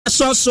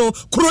so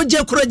kroje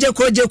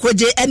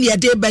ene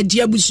yade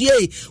badia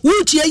busie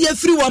wutie ye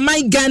free wo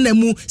man Ghana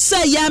mu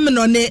say yam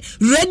no ne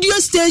radio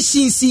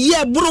stations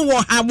ye buru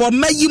wo ha wo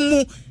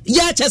mayimu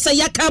ya chese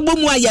yakabo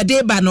mu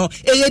ayade ba no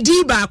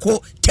eyedi ba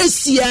ko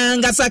tesia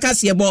ngasaka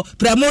siebo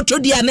promoto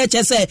dia na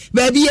chese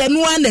baabi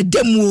enu ana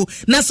demu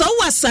na so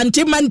wa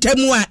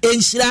santimantamu a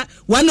enhira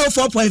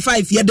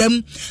 104.5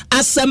 yedam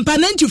asempa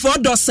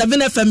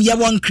 94.7 FM ye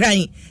won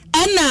kran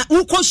ana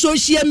uko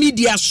social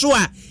media so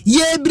a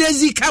ye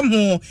brezi kam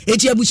ho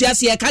eti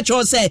abusiase ye ka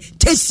cho se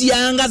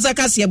tesia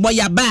ngazaka se boy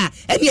ba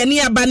ene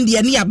abande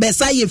ene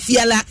abesa ye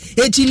fiala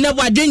eti na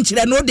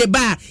wadwenkyere no de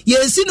ba ye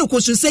si no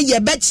koso se ye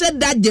beche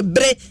da de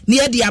bre ne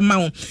ye de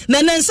amawo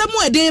na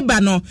nansemu ede ba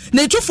no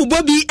na tufu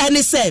bobi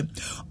ene se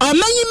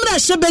omanyimra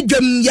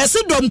hyebedwam yese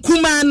dom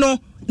kuma no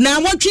na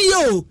watwi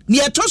yo ne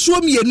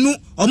etoso mienu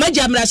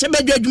omajamra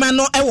hyebedwadwuma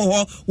no ewo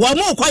ho wo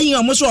mo kwanyi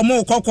omo so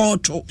omo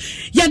kokkoto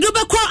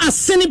yadobekọ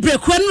aseni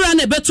brekwanura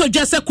na beto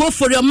dwase ko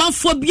for your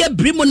manfo bia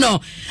brimu no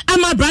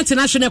ama brand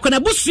national ko na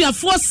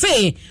busuafo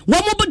se wo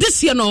mo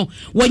bodesie no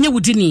wonye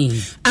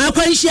wudini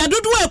akwanhia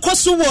dodo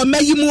ekoso wo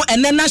mayimu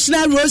ene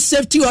National Road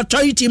Safety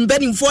Authority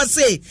mbenimfo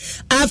se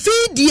afi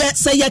die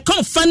se ye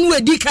kan fanu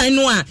edi kan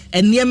no a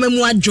enema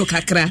mu adwo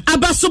kakra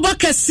abasobo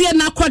kese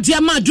na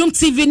kwadia ma Adom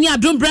TV ni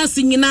Adom Brands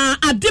nyina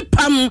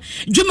adepam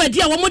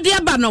dwumadi a wo mo de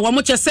aba no wo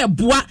mo chese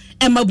boa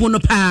emabuno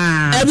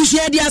pa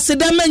abushia dia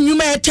sedama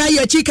nyuma eta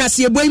ya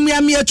chikase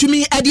eboimiame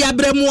atumi ade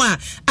abremu a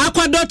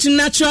Aquadot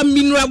natural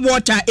mineral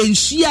water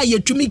enhia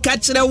yetumi ka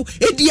kirew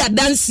edi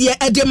adanse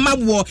ede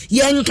mabo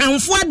ye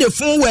nkanfo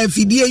adefon wa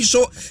afidie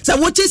so sa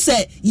wote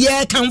se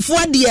ye kanfo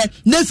ade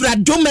nefra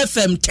Dom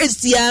FM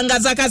testia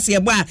ngazaka se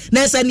ebo a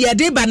na se ne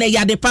ade ba na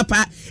yade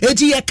papa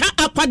eti ye ka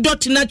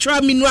Aquadot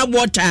natural mineral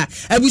water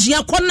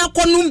abushia konna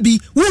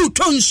konumbi wu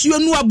to nsuo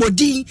nu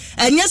abodi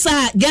enye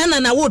sa Ghana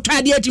na wo to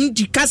ade atimi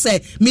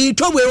tikase mi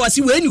to we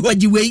wasi we ni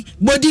hoji we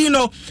body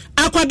no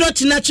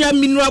Aquadot natural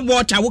mineral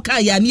water woka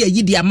ya ne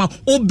yidi ama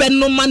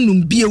obenno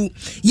manum bio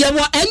ye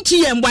wo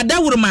NTM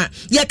wadawuruma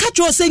ye ka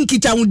cho se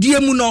nkita wudie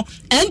mu no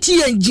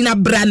NTM gina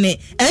brane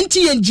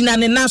NTM gina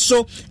ne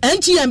naso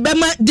NTM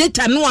bema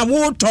data no a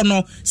wo to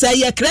no say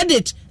ye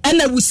credit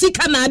ena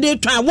wusika na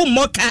ade to a wo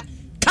moka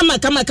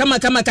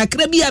kama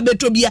kakra bia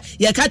betobia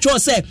ye ka cho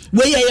se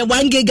we ye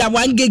 1 giga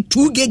 1 gig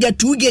 2 giga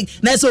 2 gig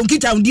na so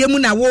nkita ndie mu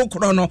na wo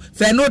kro no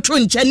fe no to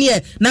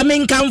nchane na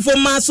menkamfo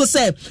ma so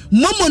se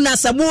momo na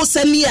sabo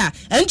sani a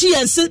enti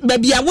yense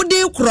babia wo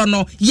de kro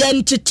no ye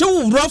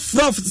ntetew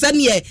rough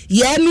sani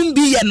ye num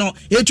bi ye no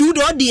etu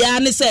do de ya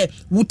ne se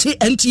wuti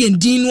enti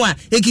endin no a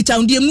ekita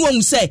ndie mu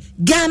om se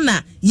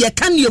Ghana ye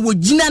kan ye wo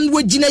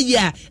gina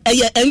ye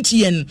eye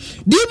enti yen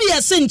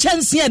DBS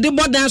nchanse de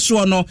bodan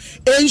so no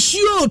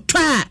ensuo to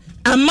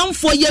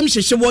amanfo yem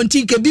hyehye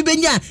wonti ke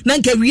bibenya na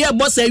nka wiye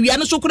bossa wiya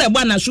no sokora ebo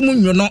anasum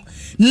nwono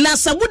na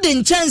sabude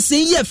nchanse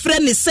ye frɛ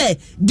ne se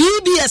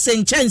DBS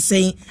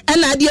nchanse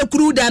ana ade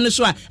akuru da no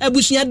so a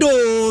abusua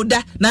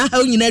doda na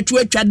ha nyina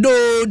atwa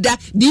doda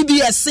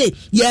DBS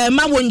ye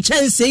ma wo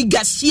nchanse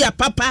gasia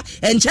papa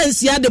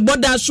nchanse ade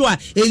boda so a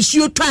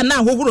ensuo to na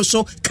ahohoro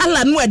so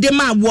kala no ade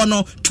ma abo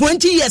no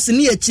 20 years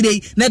ni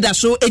akire na da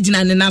so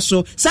ejina ne na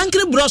so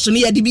sankre brush no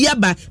ye de bia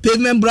ba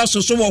pavement brush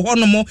so wo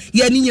hono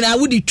ye ni nyina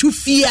wodi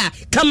tufia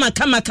kama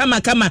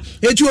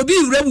eti obi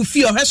wura bu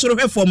fie ohwesoro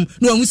hwefom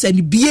no anwu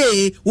sani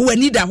bie wo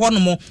wani da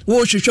hono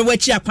wo hwehwe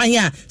wachi akwan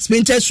a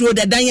Spinters Road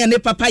dan ne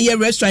papa ye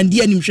restaurant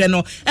dia nimhwe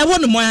no e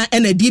wono mo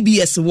na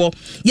DBS wo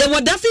ye wo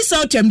Daffy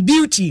South and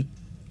Beauty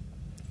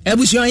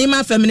ebusion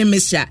yima feminine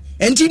mixture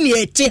enti ne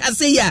eti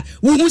ase ya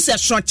wo hu se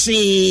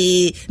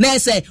soche na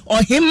se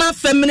ohima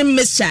feminine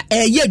mixture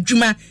ye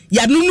adwuma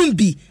ya nunum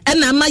bi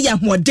na ama ya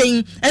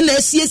hoden na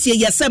asiesie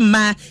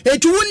yesemma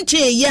etu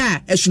wunche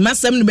ya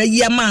asumasem no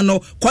bayi ama no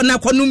kona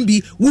konum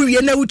bi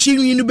wuwie na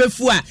wuchinwi no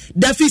befu a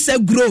Daffy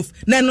growth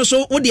na no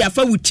so wo de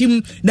afa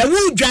wutim na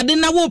wo dwade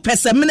na wo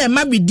pesem na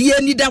ma bidie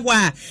ni da ho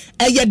a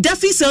ye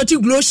Daffy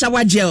glow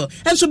shower gel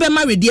enso be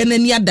ma wedie na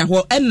ni ada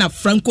ho na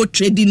Franco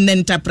Trading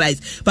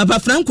Enterprise papa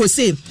Franco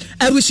say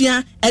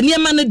abusia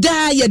eniema no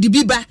da ya de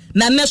biba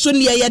na neso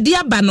ne ye de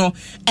aba no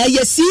ye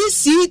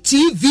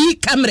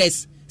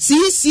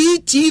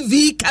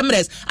CCTV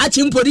cameras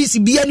achim police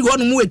bia ni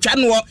hono mu etwa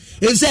no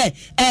e say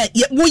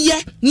wo ye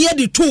ne ye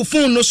de to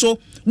phone no so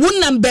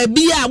wonam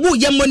babia wo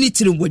ye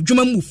monitoring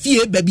wadwuma mu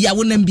fie babia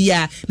wonam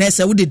bia na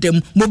ese wo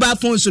dedem mobile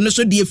phones no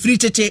so de free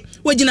tete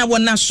wagina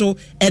wona so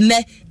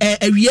ene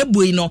awie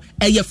boi no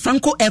ye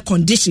Franco air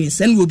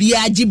conditions en obi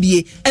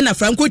agibie na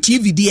Franco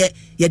TV de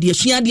ye de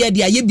asua de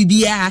ye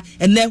bibia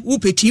ene wo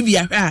pe TV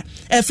ahwa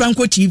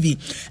Franco TV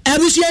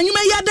abusu anwuma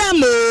yada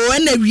mo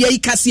na wie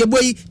kase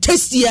boi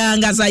testia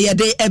ngaza ye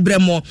de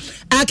ebremo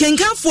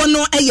akenkanfo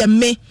no ye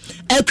me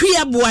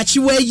akuya boachi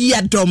wa yi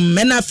adom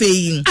na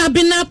fei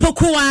abina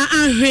pokoa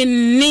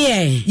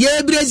ahwenne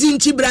ye brezi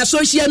ntibra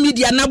social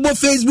media na bo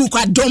Facebook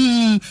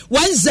adom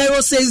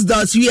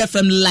 106.3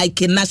 FM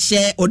like na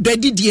share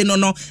odadidie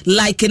no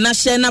like na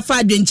share na fa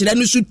adwenkyere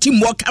no so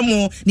tim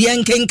wokamo ne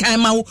yenkenkan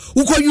ma wo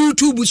ko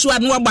YouTube so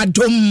anu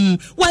wabadom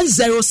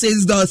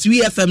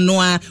 106.3 FM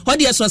noa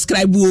hodi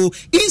subscribe wo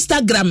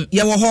Instagram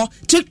ye wo ho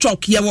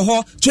TikTok ye wo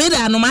ho Twitter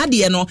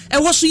anomade no e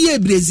wo so ye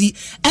brezi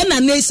ena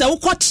neisa wo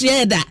ko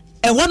trader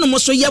ehonom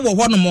so ye wo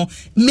honom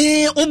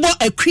me ubo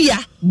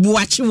akua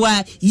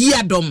buachiwa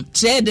yadom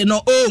trade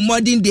no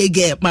modern day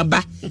girl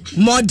maba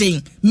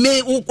modern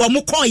me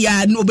omukọ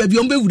ya no baby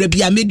ombewura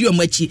bia medium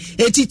achi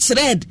eti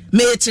trade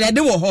me trade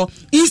wo ho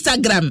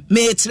Instagram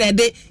me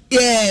trade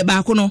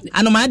ba ko no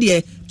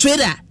anomade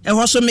Twitter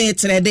eho so me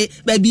trade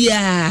ba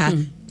bia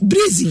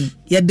breezing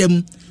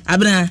yadam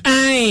abna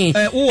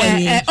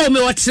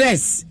me what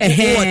stress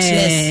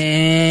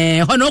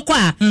hono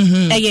kwa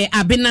eye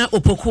abena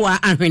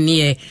opokoa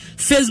ahwene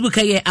Facebook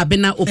eye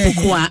abena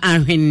opokoa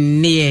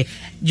ahwene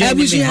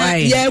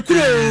ya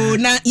kuro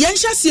na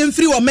yensha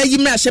siemfiri wo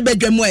mayimra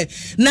hyebadwam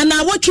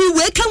na wotwi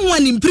we ka ho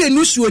ani mpre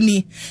nusuo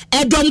ni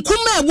edom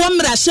kuma e wo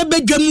mra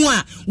hyebadwam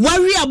a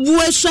wari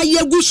abo ahwa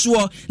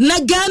yegusuo na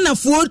Ghana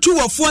fo tu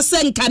wo fo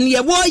se nkane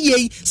wo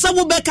ye se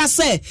wo beka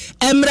se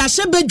emra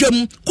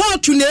hyebadwam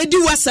kotu na edi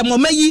wasem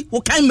mayi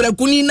wo kan mra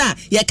kuni na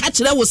ye ka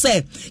kire wo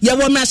se ye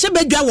wo mra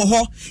hyebadwa wo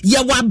ho ye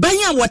wo aban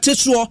a wote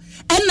so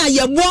ena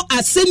ye wo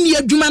asemi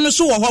adwuma no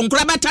so wo ho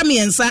nkura bata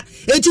miensa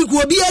eti ku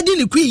obi adi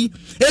ni kwi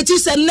eti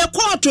se ne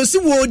kotu si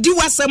wo di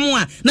wasem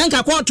a na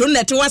nka kotu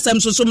nete wasem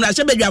so mra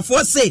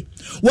hyebadwafo se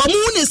wo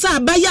mu ne sa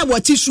abaya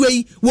wote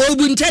suyi wo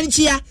bu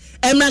ntanchia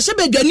emra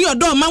hyebadwani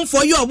odo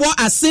manfo ye obo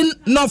asin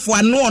nofo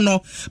ano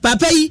no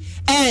papa yi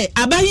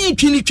abaye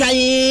twini twan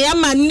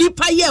ama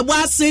nipa ye wo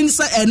asin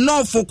sa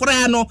enofo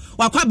kora no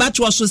wakwa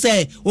batwo so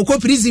se okọ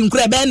prison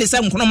kora be ne se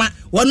nkonoma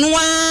wono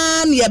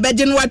an ye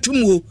bede no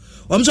atwumo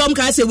omso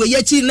ka se we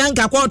yachi na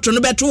nka kotu no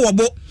beto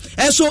wobo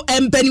eso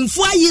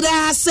empanimfo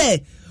ayira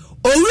se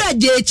owura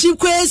je echi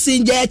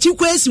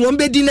kwesi won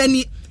bedi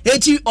nani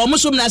echi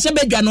omusom na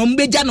hyebadwa no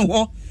mbegya no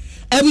ho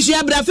ebusu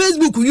abra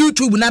Facebook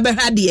YouTube na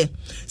behade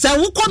sa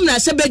wokom na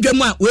hyebadwa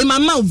mu a we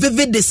mama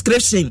vivid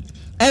description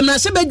na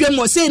hyebadwa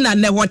mu say na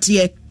ne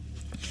hote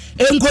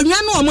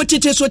enkonwa no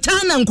omotete so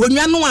tana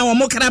enkonwa no a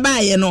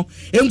omokrabaaye no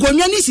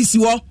enkonwa ni sisi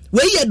wo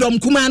we ye dom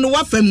kuma no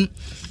wafam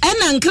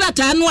ena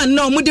nkrata no a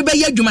na omode be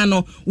yadwuma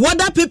no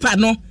water paper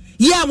no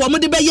ya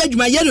omode be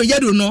yadwuma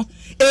yero no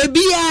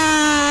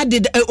ebia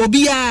de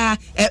obia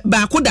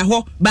baakoda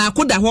ho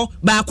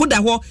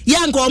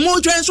ya nka omo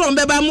twen so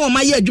mbeba mo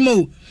ma ye adwuma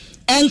o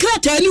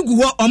enkrata ni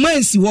gu ho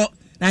omansi ho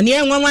na ne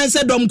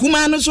enwanwanse dom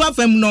kuma no so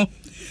afam no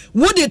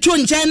wode to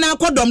nchen na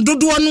akodom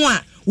dodo no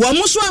a wo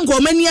mo so anka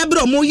omani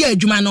abre mo ye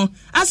adwuma no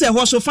ase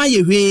ho so fa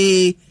ye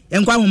hwe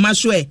enkwa homa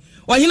so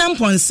ohina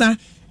mponsa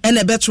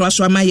ene betro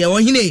so amaye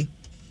ohine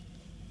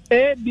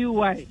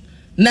ABY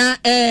na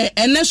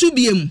ene so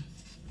biem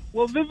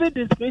wo vivid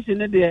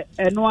description de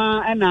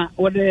enoa na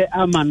wode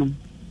amano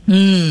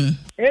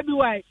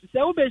ABY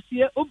se wo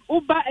besie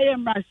uba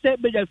eyemra se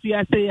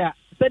bejafia se ya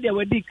se de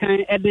wadi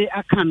kan ede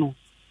aka no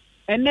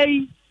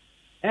enei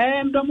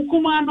ndom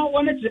kuma no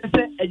wole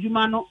trese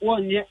adwuma no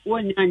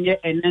wonyanye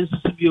enenso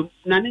biom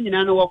na ne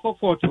nyina no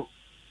wokokoto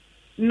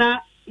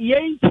na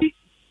yenti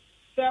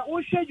se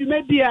wo hwe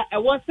adwuma bia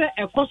ewo se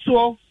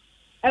ekoso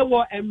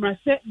ewo emra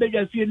se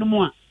bejafia no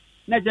mu a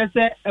na je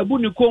se abu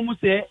ne komu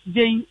se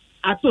gen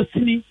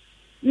atosini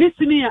ni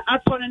sini ya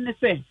atone ne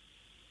se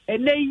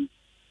enei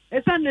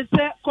esa ne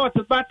se court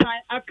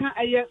batai aka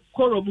aye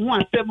korom ho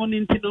asem ni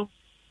ntino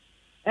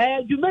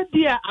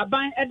dwumadi a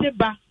aban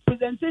edeba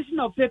presentation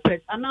of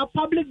papers and our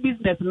public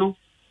business no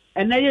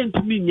enaye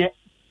ntumi nye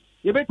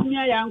yebetumi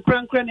ya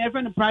nkrankra na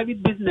efe no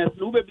private business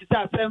no ube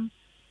bisa asem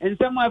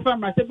ensem a efe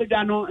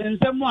mrasebeda no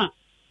ensem a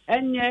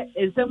enye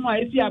ensem a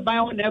efi aban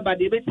ho na eba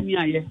de yebetumi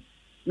aye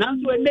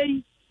nanso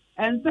enei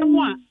ensem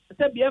a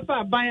se bi efe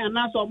aban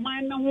anaso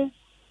man ne ho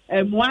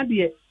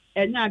muade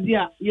enya ade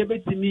a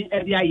yebetumi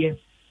ede aye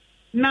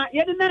na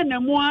yede na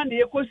mua na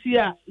yekosi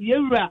a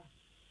yewura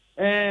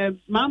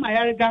mama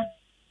yarega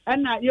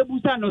ana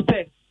yebusa no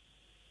se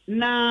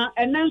na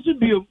enanso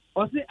biom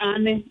osi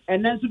ane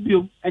enanso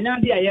biom enya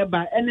ade a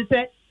yeba ene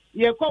se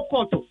ye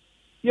kokoto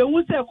ye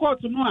hu se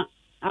koto no a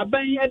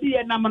aban ade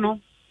ye nam no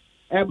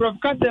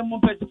broadcast mu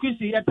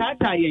persecution ye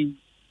tata yen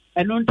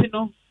eno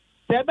ntino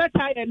se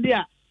beta ye ndi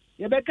a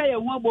ye beka ye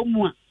hu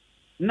abomu a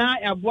na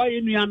yaboa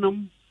ye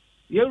nuanom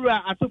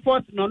yewura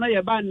atofort no no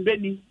ye ba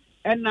ndeni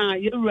ena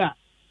yewura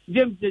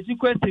James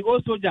Jekwesi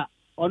o soja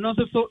ono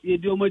so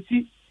yedi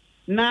omati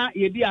na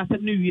yedi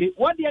asem no wie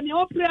wode ne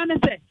opre ne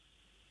se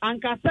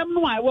anka asem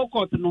no a wo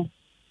court no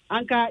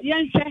anka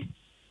yenhwe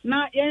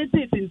na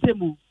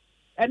yentintintemu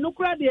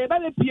enukura de eba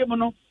le pie mu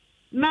no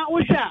na wo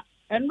hwe a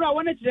enura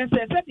wona kire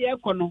se de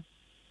ekọ no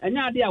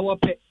enya ade a wo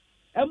pe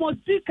emo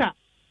speaker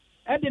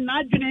e de na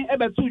adwene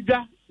ebetu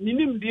dwa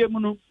ninim die mu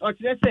no o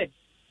kire se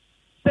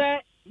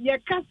ye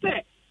ka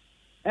se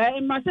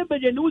imase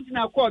beje ni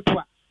ugina court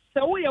a se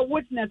wo ye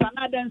witness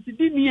anadansi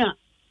dinia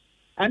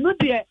anu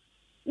de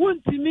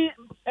wontimi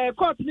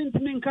court ni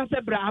ntimi nka se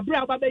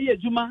abra ba be ye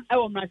adwuma e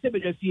wo mrase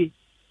bedwafie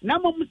na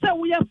mom se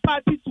wo ye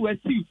party to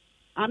assume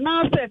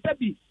ana se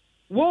bi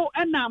wo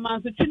na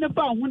amanso twine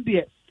fa ho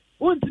de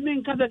wontimi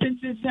nka se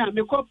tintin a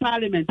me ko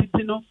parliament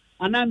ti no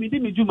ana me di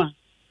me dwuma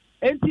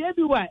enti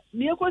ebi wa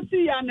ne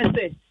ekosi ya ne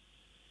se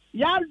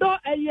ya do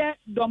eye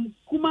dom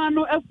kuma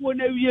no afuo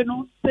na wie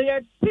no se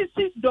ye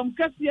tisi dom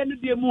kase no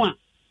de mu a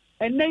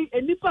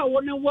enipa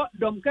wo ne wo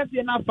dom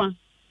kase na fa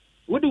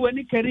wodi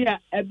wani career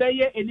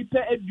ebeye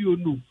enipa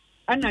aduonu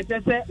ana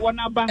tese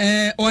wona ba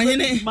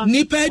ohene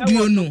nipa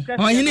aduonu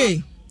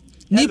ohene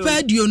nipa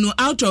aduonu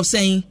out of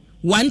saying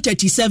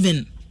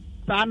 137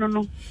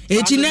 no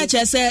eti na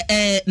chese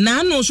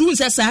na no so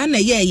unse sa na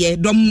ye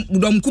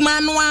dom kuma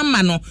no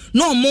ama no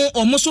na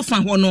omo so fa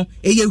ho no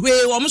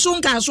eyehwe omo so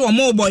nka so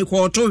omo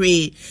boycott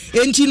we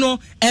enti no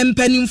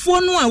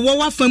empanimfo no a wo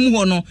wafam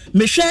ho no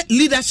mehwe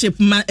leadership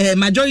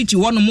majority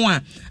wo no mo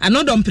a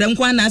anodom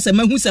premko na asa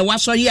mahu se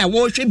wasori a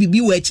wo hwe bibi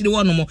wa akire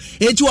wo no mo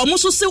eti omo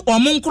so se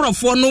omo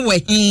nkrofo no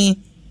we he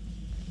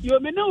yo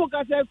me no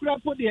ka se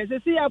krapo de se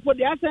si apo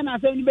de asa na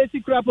asa ni be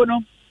si krapo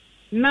no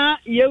na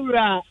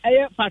yewura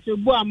eye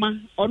patebo ama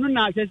onu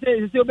na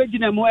se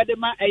obegina mu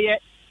edema eye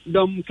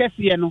dom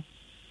kese no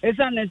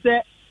esa ne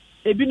se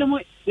ebinom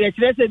ye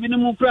kire se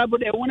ebinom krabo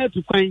de wona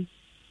tukwan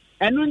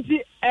enu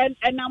nti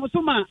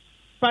enamsoma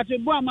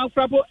patebo ama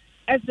krabo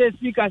ss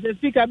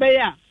speaker be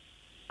ya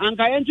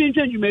anka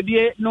yentwentwe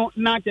dwumadie no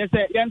na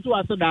kese yento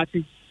aso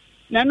daati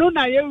na no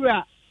na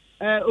yewura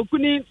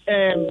okuni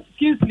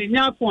Kingsley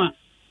Nyako a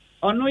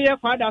onu ye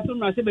kwada so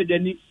na se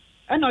bedani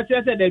ena o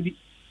kire se dabi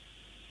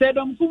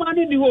sedom kuma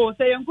ni ho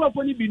se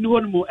yankofo ni bi ni ho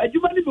no mo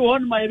adwuma ni bi ho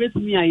no ma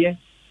yebetumi aye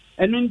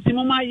enu nti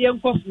mo ma ye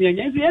nkof ni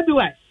anya nti ebi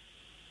wa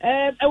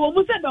wo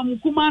mu sedom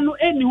kuma no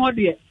eni ho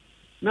de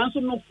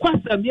nanso no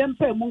kwasa bi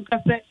empa mu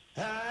nkase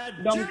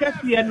dom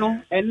kase no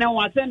ene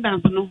wa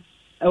attendance no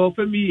wo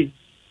famiye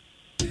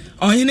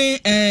ohene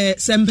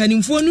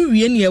sempanimfo no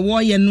wie ne wo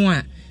ye no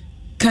a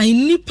kan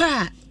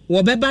nipa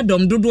wo beba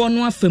dom dodo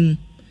no afam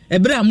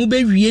ebra mu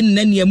be wie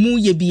nna ne mu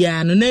ye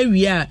bia no na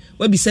wie a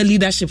wabisa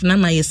leadership na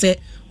ma ye se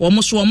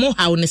omo so omo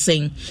haw ne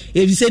sen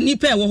ebise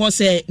nipa e wo ho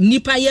se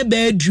nipa ye ba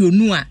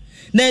aduonu a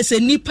na se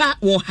nipa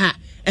wo ha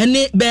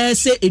ene ba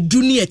se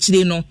eduni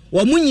akire no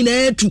wo mu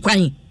nyina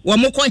tukwan wo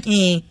mo ko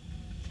he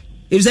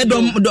ebise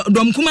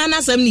dom kuma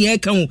na sam ne ye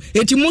kan o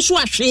eti mo so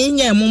ahwe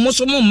nya mo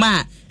so mo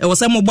ma e wo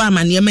se mo bo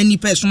amane ma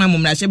nipa so ma mo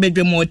mra hye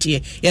bedwe mo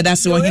tie ye da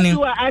se wo hene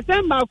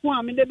asemba ko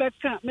a me de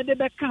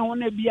beka ho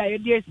na bia ye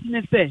de esi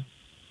ne se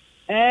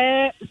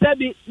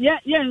sabi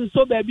ye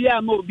nso ba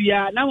bia ma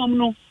obia na mo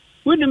no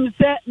wunim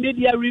se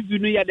media review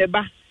no ya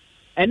deba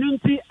enu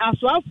nti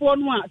asoafo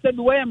no a se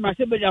bi wo yemra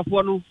se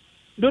bejafo no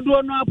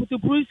dodo no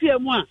aputuprusi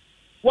emu a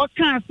wo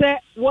kan se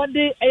wo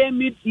de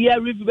media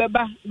review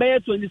beba be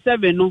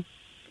 27 no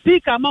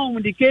speaker ma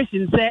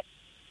communication se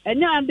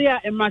enya ande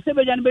a emra se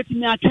beja no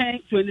betimi atwen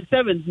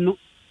 27 no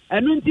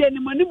enu nti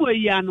enimanimu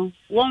ayia no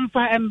won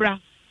fa embra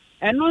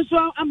enu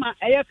so ama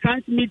eye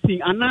count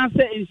meeting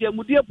anase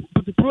ensiamudie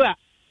putupru a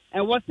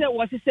wo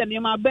se ne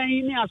ma ban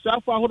ni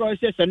asoafo ahoro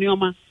se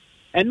neoma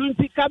enu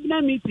nti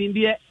cabinet meeting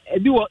de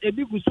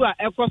ebi gusu a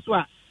ekoso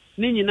a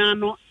ne nyina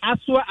no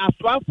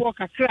asoafo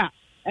kakra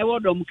ewo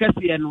dom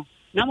kase no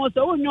na mo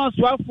so onyo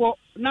asoafo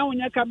na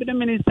wonya cabinet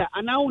minister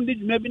ana wo ndi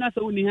dwuma bi na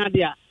so woni ha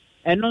de a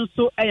enu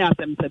nso eya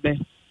asemsebe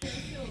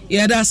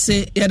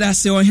yada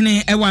se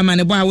ohene ewa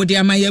amanebo a wodi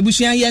ama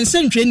yabusua ye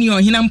nsentwe ni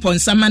ohena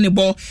mponsa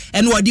manebo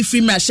ene wodi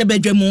free ma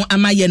hyebedwam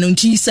ama ye no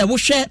nti se wo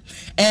hwe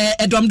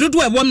edom dodo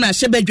ewo ma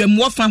hyebedwam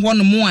wo fa ho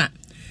no mo a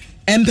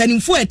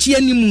empanimfo atie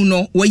animu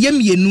no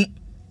woyem yenu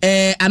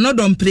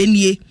anodom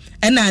prenie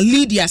ena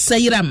Lydia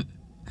Seiram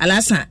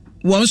alasa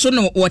won so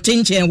no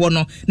wotenchen wo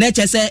no na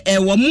chese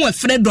wo mu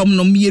afredom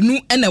no mienu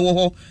ena wo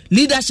ho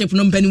leadership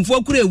no mpanimfo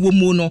akura ewo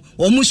mu no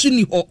wo mu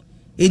suni ho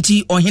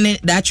enti ohene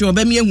daachi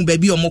obam yehu ba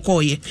bi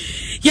omokoye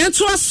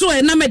yanto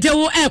aso na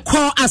medewo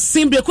ekọ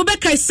assembly ko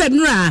bekai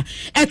senra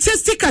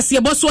etestikase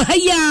eboso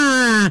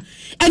haya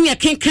anya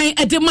kenkan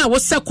edema wo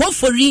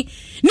sakofori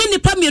ni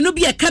nipa mienu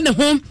bi eka ne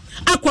ho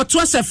akwoto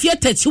asafie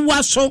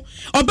tachiwa so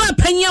oba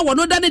panya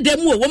wono da ne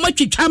demu wo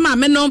matwitwa ma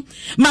me no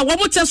ma wo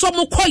moteso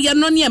mo koye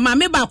no ne ma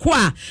me ba ko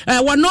a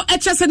wono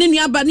echese ne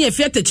nuaba ne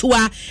afie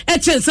tachiwa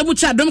echense mu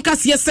cha dom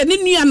kase se ne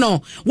nua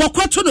no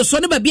wokoto no so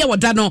ne ba bia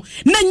woda no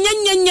na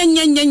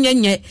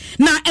nyenyenyenyenyenyenye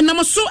na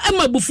enam so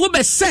emabufu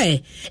be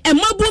se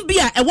emabu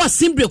bia e wa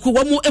simbreku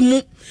wo mu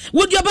emu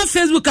wodi oba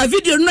Facebook a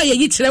video no ye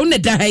yi kire wo ne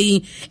da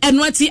hayi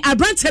eno ati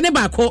abrante ne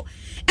ba ko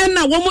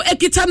ena wo mu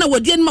ekita na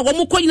wodi enma wo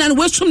mu konyina na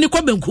wesum ne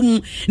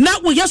kobenkum na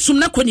wo yasum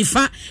na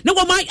konifa na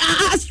wo ma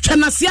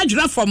atwanase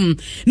adwura fam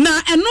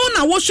na eno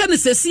na wo hwe ne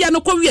sesia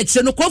no ko wi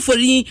akire no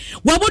kofori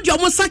wo bodi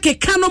omo sake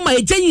ka no ma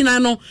ejenyina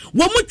no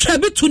wo mu twa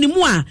bitu ni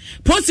mu a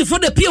posifo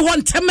de pie ho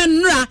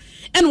ntemenra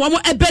ena wo mu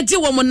ebedi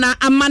wo mu na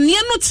amane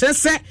no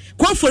trese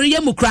kofori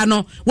ya mukura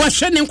no wo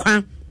hwe ne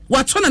nkwa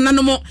watona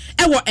nanomo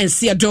ewo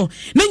ensiedo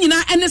na nyina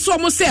ene so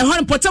mo se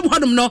ho potem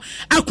hodom no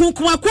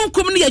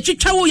akunkum ne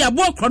yatwitwa wo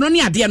yabo krono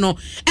ne ade no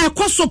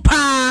ekoso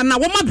pa na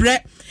wo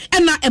mabre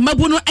ena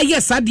emabu no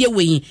eye sade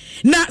we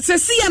na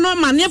sesia no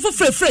mane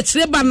fofrefre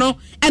kireba no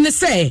ene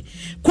se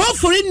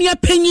kwofori nua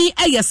panyi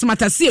eye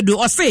smatase do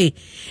o se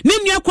ne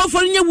nua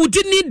kwofori nya wudi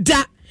ni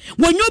da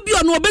wonyo bi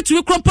ono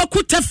obetumi krompa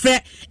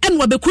kutafre en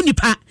wabeku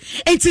nipa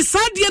enti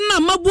sadie na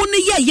mabu no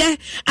yeye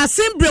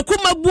asembre ko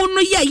mabu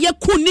no yeye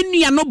ku ne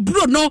nua no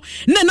bro no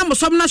na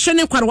mosom na hye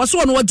ne kware wo so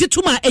ono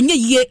wagituma enye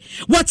yie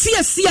wote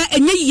asia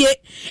enye yie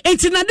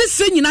enti na de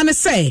se nyina ne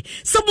se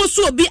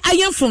boso obi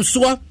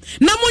ayemfomso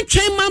na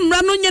montwen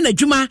mamra no nya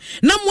nadwuma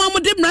na mo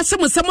amode mra se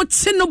mo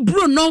te no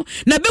bro no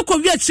na bekọ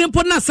wi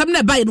akyempo na asam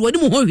na baye no wani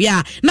mo ho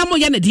hwia na mo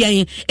ya ne de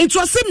yen enti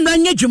osem mra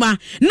nya dwuma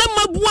na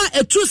mabua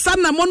etu sa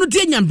na mo no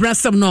de nya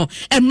brasem no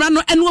emra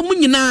no enwo mu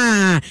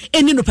nyina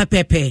eni no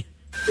pepepe.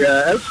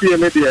 Yeah, FCA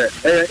media,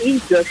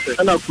 interest,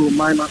 and a crew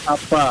minor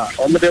afar,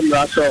 or Madame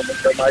Rasha,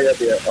 or Maya,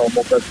 or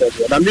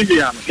Mopesa, and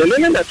Amelia, the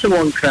linen that you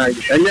won't cry,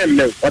 and yet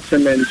know what's the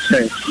main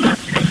change.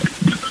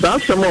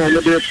 That's a more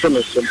of the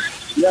solution.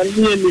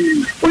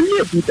 Only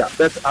a Buddha,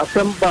 that's a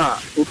samba,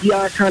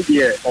 Ubia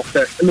Candia, or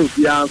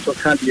Ubia, so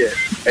Candia,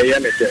 a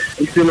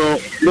Yanete. You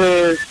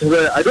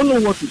know, I don't know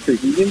what to say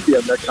in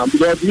India that can be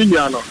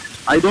Miliano.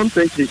 I don't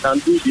think he can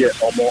do the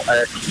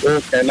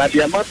and at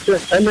the amateur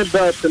any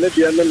belt and at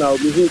the end now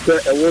we say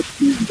a what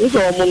is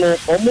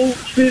almost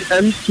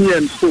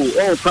CMC2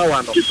 all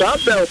power no it's our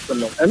belt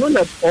no and on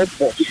the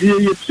oppo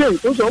you change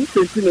so I'm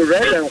painting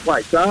red and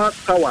white that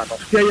power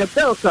no your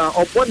belts are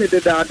upon the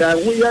that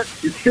we are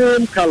the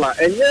same color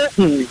and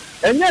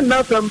yet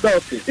nothing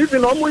belt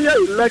even almost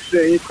election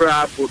in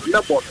crowd would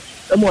never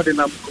more than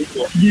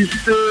the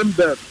same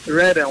belt,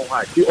 red and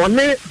white. The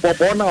only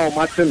Bobona or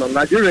Martin on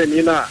Nigerian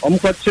Nina,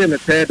 chain the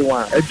third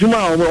one, a Juma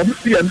or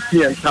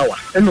CMC and Tower,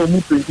 and no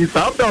moving. This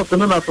out belt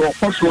and another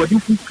possible you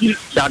can keep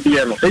that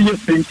piano.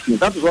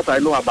 That is what I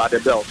know about the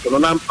belt. So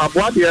I'm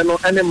about the ano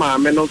any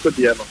man and also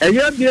the ano. And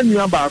yet, the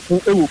new about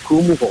who will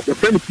come the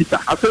friend Peter.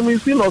 As we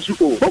see no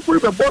school, hopefully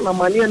the born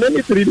money and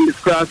any 3 days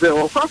class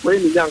or halfway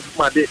in the young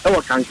Made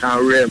or can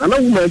reign. And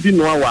a woman didn't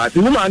know what the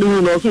woman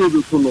who knows who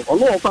will know, or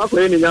no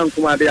halfway in the young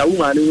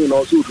Made. And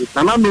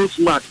I'm no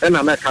smart and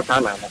I'm a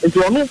katana. If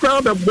you are no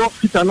crowd of both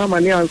Pitana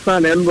money and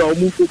son and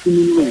Romu,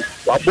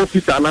 or both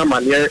Pitana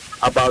money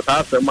about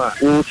us a man.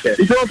 Okay.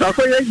 It was a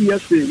way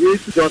yesterday,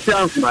 your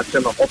chance,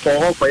 Martin, or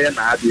for an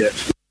idea.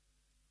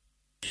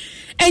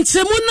 And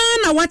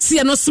Semuna, na what's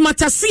no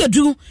smarter see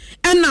do,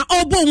 and na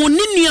obo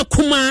woninia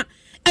kuma.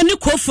 Eni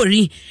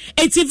kofori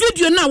eti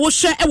video na wo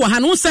hye e wo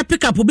hanu se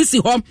pick up obi si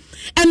hom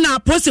and na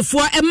posefo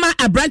e ma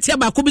abrantia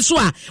ba ko bi so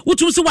a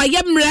wotum se wa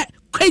yemre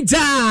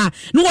kwaja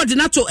no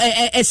ordinato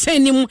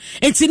senim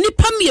enti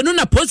nipa mienu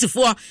na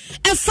posefo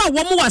e fa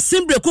wo mo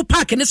assembly ku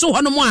park ne so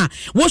hono mo a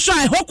wo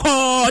hye e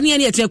hokọ ne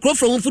ene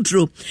etekrofro won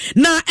futuro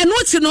na eno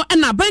ti no e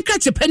na banka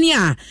chepani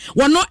a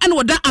wono ene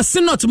woda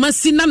asenot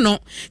masina no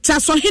cha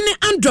so hene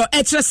andro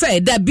e kire se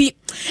da bi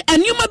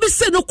enyuma bi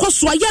se no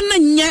koso ya na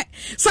nye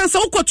sansa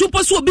wokotu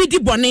poso obi di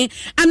bone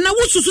ana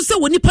wosusu se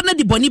woni pa na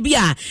di bone bi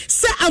a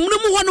se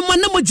amunumu hono mo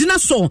na mo gina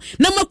so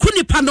na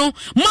makuni pa no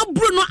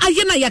mabru no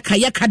aye na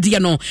yaka de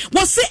no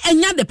wo se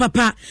enya de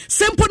papa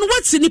sempo no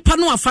wati nipa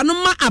no afa no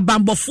ma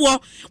abambofo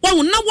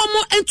wo na wo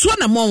mo entuo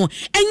na mo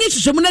enye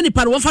hihemu na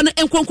nipa no fa no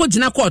enkonko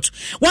gina court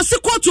wo se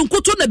court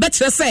nkoto na be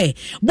kire se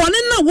bone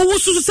na wo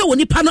wosusu se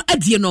woni pa no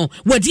adie no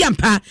wadi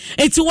ampa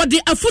enti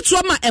wode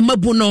afutuo ma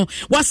emabu no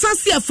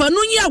wasase afa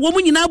no yi a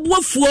wo nyina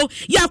buafuo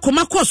ya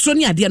akoma koso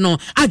ne ade no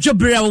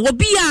adwobre wo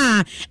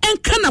bia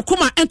enka na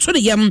koma ento ne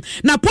yam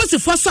na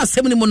posifo so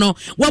asem ni mu no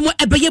wo mo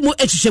ebeye mu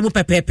ehihye mu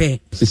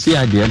pepepe sisi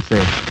ade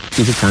enfe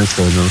sisi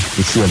council no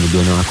sisi am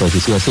de no akọ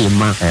sisi se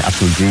ma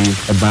afodri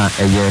eba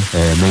eye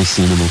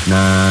mensi ni mu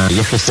na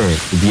ye hwese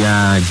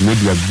bia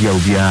media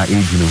bia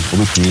eju no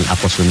obetumi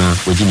akoso na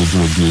ogi ne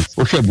dum bi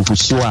o hwe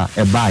bufuso a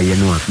eba ye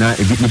no na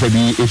ebi nipa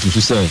bi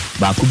esusu se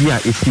ba ko bi a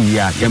efi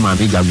ya ye ma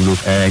be gagulo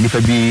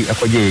nipa bi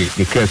ekoje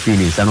de cafe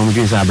ni sa no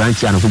Mugisa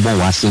branch and football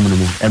was similar.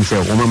 And say,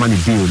 Woman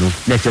deal, no,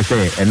 let's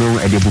say, and no,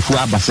 at the before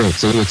Abase,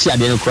 say, it's a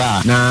dinner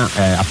cry now,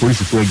 a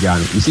police for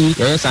Jan. You see,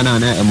 yes, and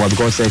more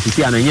because you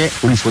see, and yet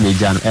police for the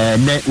Jan,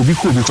 and we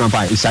could become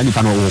by a sunny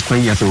panel or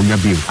Quenya for your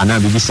bill, and I'm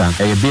a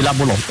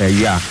billable of a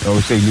year, or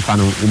say, you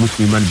panel,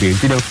 Muslim being,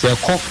 you know, say,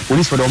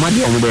 police for the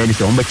money on the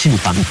anything on the chini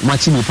panel, my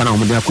chini panel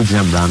on the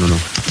Kujam Brown, no,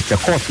 the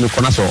court, no,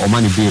 Conaso or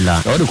money bill,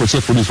 or the coach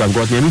police have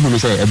got the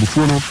say, a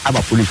before no,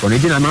 about police for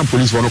it, and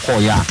police want to call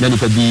ya, then it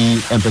could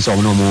be empress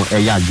of no more.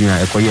 Junior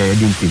ekoye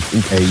edinti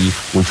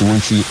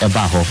wonchi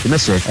eba ho me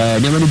se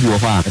nema no bi wo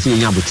ha se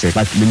nya botre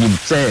but menim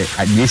se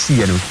adesi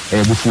ye no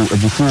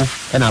ebufu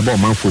na aba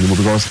manfo ni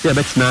because they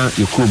betina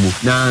yekromu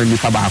na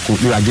nipa ba ko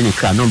ni agene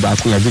kra no ba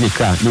ko agene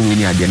kra no we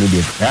ni ade no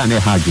de na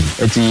ha agene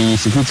eti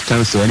security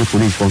council any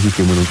police for fife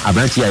mu no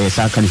abranti ya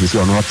yesa kan sisi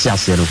ono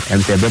otiase no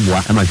emse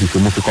beboa ama fife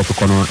mu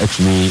fikofiko no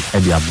atumi e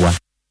dia boa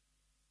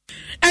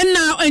And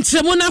now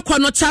Entremona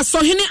Quanota so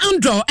hini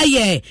andro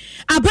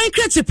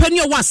abankreti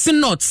penny was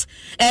not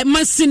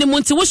mansini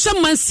monti wosha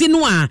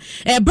mansinwa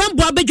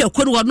brambo abedwa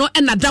koru no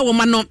na da wo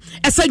ma no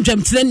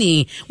esanjam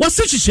tirani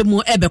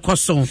wasuhihemu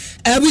ebekoso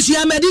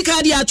abusia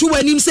medical dia to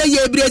wanim say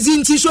ye brazil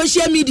nti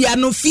social media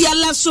no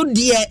fiala so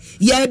de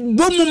ye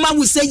bomu ma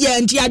wo say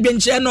ye nti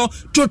adwenkyere no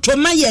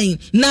totoma yen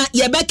na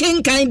ye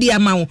bekenkan dia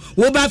ma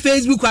wo ba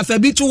Facebook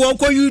afabitu wo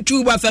ko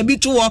YouTube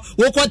afabitu wo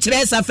ko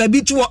tres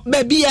afabitu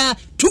ba bia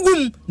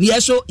tugum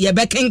yeso ye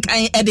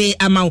bekenkan ede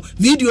ama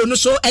video no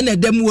so ena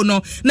damu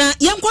no na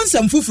yen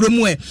konsam fufuro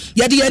mu ye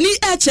de yani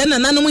eche na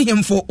nanom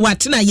hemfo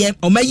watena ye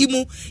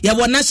omayimu ye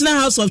wo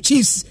National House of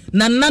Chiefs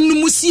na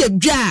nanom si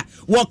adwa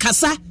wo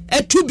kasa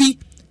etubi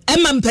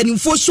ema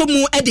mpanimfo so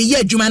mu ede ye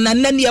adwuma na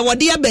nane ye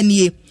wode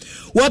abanie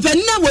wo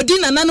panina wodi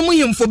na nanom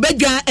hemfo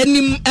badwa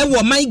anim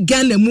ewo man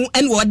Ghana mu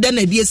ene wo da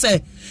na die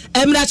se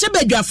emrache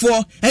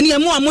badwafo ene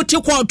mu amote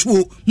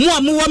kwatuo mu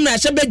amu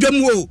emrache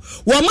badwam wo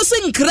wo mo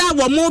senkra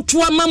wo mo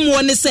to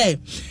amamo ne se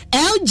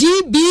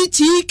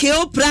LGBTQ+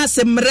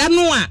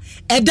 mrano a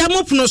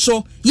edamopono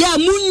so ya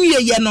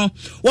munwie ye no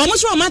wo mo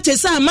so wo mate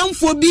sa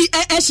amanfo bi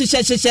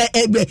ehyehyehye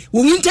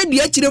wo winta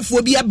dua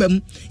kirefo bi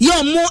abam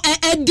ye mo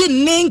edi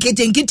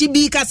nenketenketi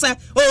bi kasa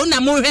o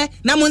na mo hwe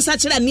na mo nsa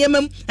kira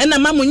niemam na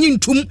mamo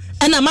nyintum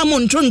na mamo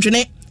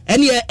ntontwene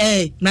ene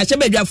na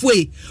chebedwafo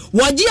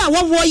woji a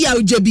wowo ya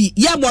ojebi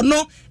ya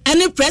bono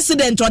any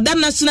president or that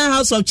National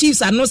House of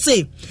Chiefs ano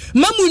say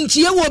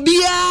mamunchie wo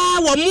bia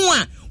wo mo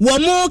a wo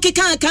mo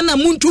keka kana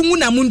muntungu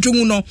na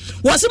muntungu no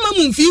wo se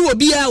mamumfi wo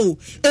bia o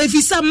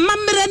efisa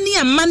mamre ne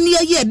amane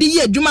ye de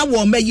ye adwuma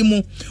wo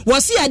mayimu wo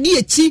se ade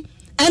echi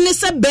ene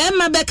se be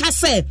ma be ka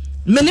se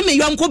mene me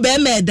yonko be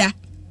ma eda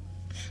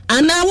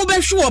ana wo be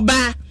hwe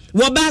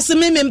wo ba se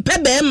me mpe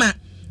be ma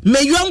me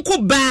yonko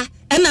ba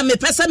ena me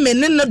pesa me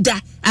ne no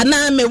da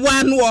ana me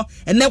wano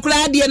ene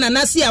kura de na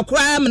nase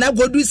akura me na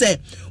godu se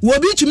wo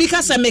bi tumi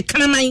kasa me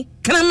kraman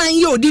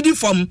ye odidi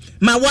fom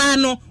ma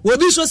wano wo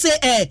bi so se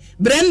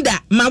Brenda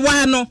ma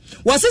wano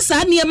wo se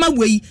sa ne ma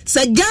wei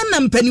se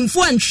Ghana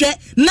mpanimfo anhwe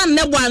na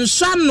ne bo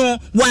answa no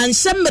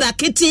wanhye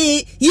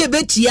mrakete ye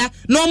betia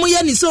no mo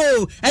ye ni so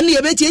ene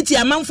ye betia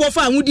tia manfo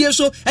fa ahudie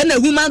so ene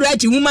human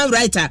right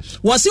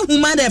wo se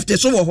human right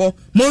so wo ho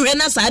mo hwe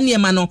na sa ne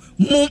ma no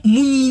mo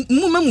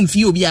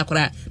mamumfi obi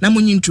akora na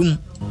mo nyintum.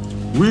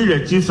 We, the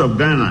chiefs of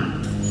Ghana,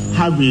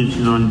 have been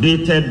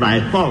inundated by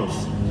calls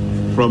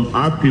from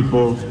our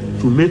people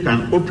to make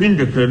an open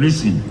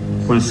declaration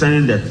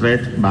concerning the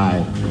threat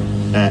by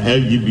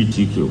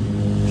LGBTQ.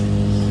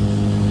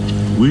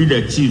 We,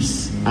 the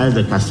chiefs, as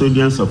the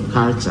custodians of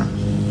culture,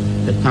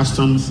 the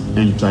customs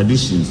and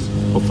traditions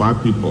of our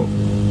people,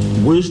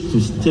 wish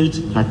to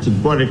state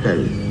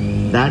categorically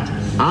that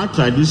our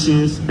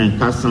traditions and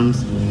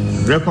customs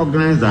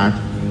recognize that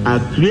our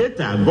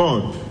Creator,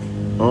 God,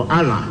 or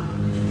Allah,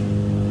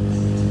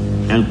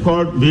 and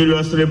called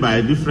variously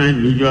by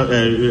different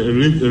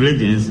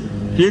religions,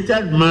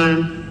 created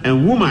man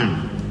and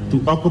woman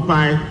to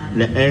occupy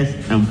the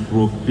earth and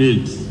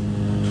procreate.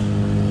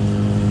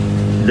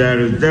 There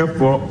is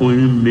therefore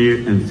only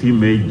male and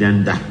female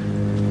gender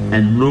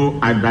and no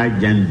other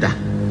gender.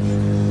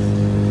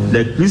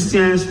 The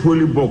Christians'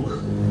 holy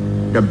book,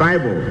 the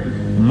Bible,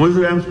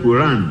 Muslims'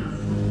 Quran,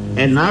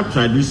 and our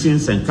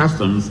traditions and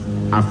customs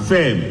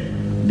affirm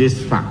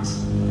these facts.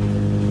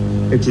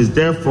 It is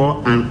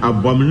therefore an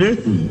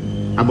abomination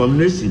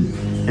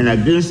and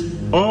against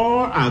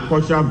all our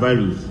cultural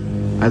values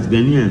as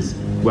Ghanaians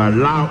to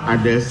allow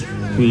others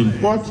to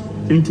import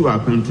into our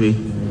country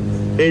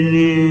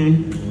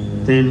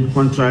anything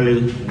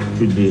contrary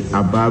to the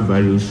above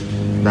values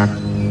that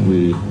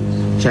we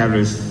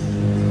cherish.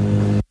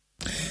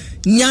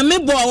 Nyame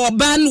bo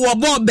oban wo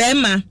bo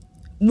bema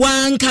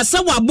wan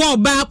kasa wa bo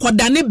ba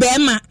kodane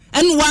bema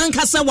en wan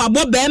kasa wa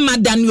bo bema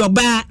dan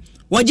yoba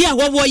woje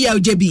awowo ya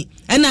ojebi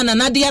ena na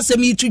nade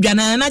asem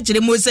itudwana na kire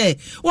mo se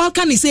wo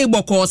ka ni se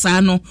gboko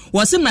sa no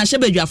wo se ma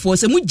hyebadwafo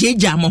se mu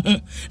jeja mo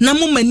ho na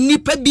mo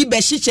manipa bi be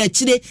hyehyɛ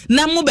kire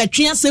na mo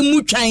betwe asem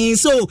mu twan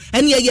so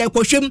ene ye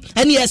kohwem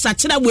ene ye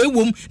sakira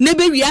wewom na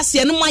be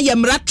wiase no mo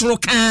ayemra toro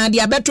ka de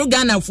abeto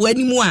Ghana fo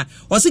animu a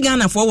wo se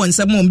Ghana fo won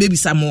se mo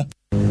bebisa mo.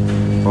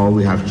 Or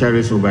we have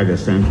cherished over the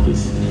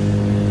centuries.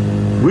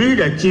 We,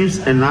 the chiefs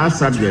and our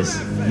subjects,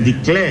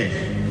 declare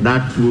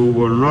that we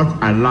will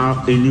not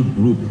allow any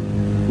group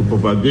to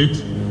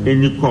propagate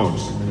any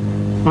cause,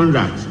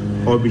 conduct,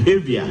 or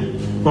behavior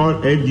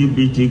called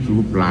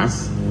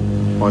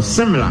LGBTQ+ or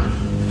similar,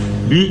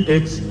 be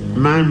it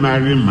man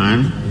marry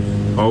man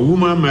or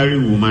woman marry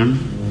woman,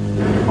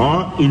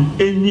 or in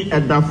any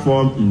other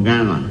form in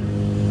Ghana.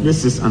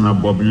 This is an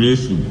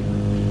abomination,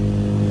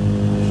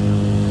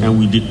 and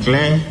we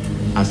declare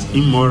as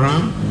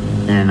immoral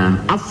and an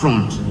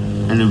affront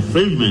and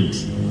infringement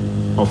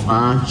of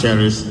our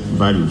cherished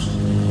values.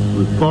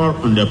 We call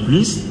on the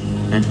police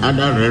and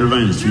other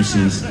relevant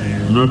institutions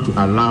not to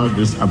allow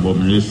this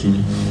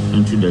abomination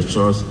into the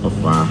shores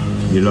of our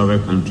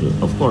beloved country.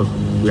 Of course,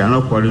 we are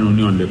not calling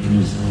only on the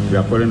police, we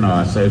are calling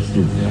ourselves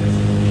too.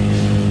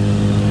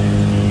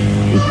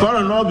 We call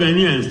on all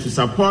Ghanaians to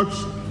support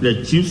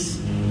the chiefs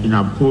in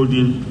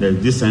upholding the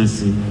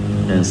decency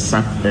and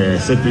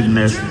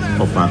sacredness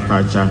of our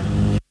culture.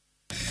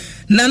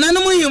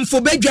 Nananom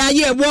yimfo bedwa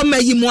ye wo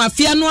mayimu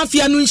afia no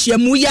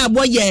nhyiamu ye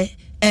aboye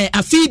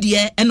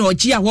afidie ena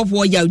oji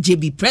ahwoho ya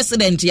ojebi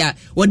president ya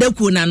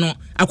wodaku na no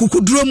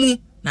akukuduro mu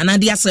Nana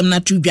di asem na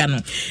tudwa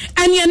no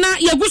anya na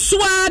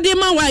yegusua de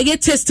ma wa ye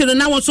test no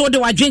na won so de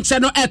wa dwenche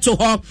no eto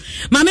ho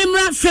ma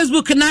memra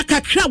Facebook na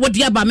kakra wo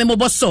de aba memo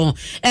boso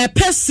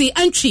Percy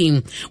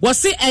Antwi wo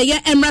se eye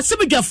emra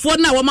sebedwafo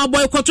na wo ma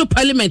boy koto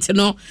parliament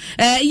no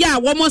ya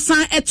wo mo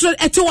san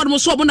eto wo mo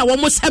so mo na wo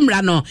mo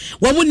semra no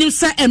wo mo nim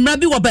sa emra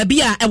bi wo ba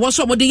bi a e wo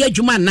so mo de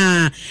adwuma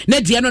na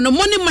de no no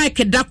money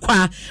mike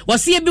dakwa wo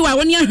se bi wa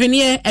woni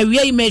ahwene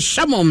awie me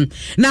shamom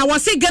na wo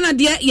se Ghana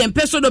de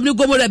yempeso domni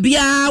gomora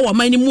bia wo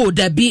mani mu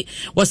da bi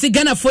wasi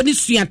Ghana foni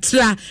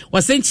suatra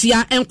wasi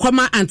nchia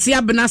enkoma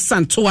Antia Bena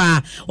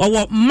Santoa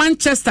wawo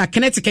Manchester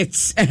Connecticut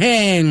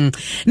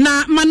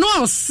na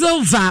Manuel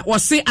Silva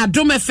wasi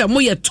Adom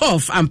FM ye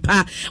tough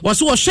ampa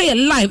wasi wo share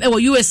live ewo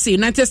USA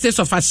United States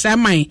of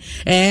Ashamai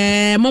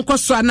monko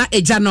so na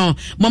ejano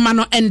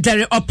momano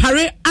endere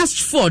opare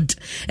Ashford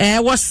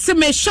wasi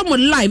me shamu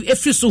live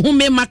efisu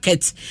hume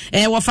market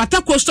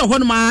wafata coaster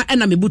honoma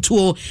ena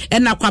mebutuo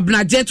ena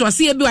kwabna jet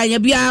wasi ebi wa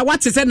yebia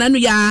watese nanu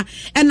ya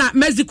ena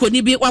Mexico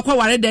ni bi wakwa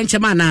ware den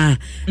chema na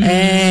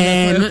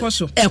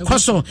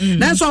ekoso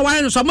na so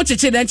ware no so mo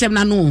cheche den chema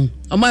na no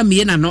o ma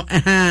mie na no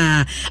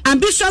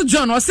Ambitious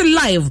John was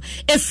live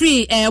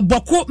free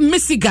Boko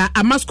Misiga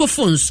Amasco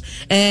Phones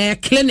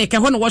clinic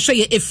ho no wo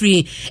hwe ye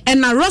free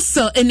and na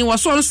Russell eni wo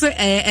so se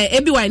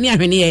ebi wa ni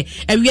ahwene ye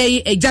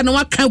awie eja no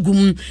waka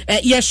gum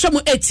ye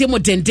hwemo etiem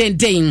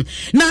den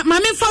na ma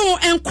me fa wo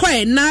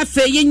enkwae na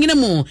afa ye nyine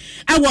mu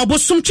awo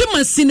bosomtwe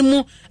mansin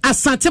mu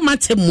asante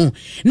matemu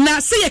na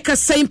se ye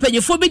kasa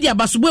impanyefo bi di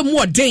abasobo mu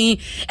oden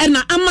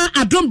na ama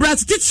Adom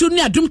Bras Titsu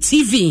ni Adom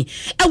TV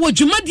ewo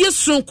dwumadie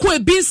sonko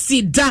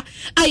ebinsi da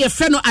aye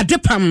fe no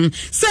adepam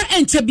se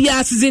enche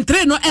bia season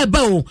 3 no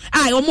eba o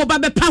ai omo ba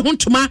bepa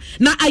hontoma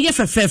na aye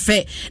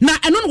fefefe na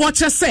eno no wo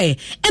kire se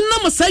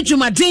enam sa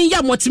dwumaden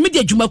ya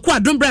multimedia dwumaku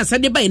Adom Bras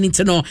de ba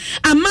eniti no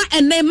ama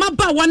ene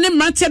maba wane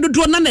mrante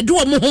dodo na na de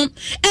wo mo ho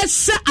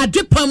ehye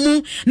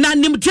adepam na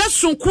nimdia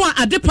sonko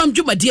a adepam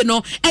dwumadie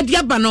no e de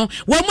aba no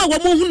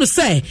wo hunu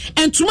se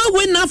entuma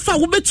we na fa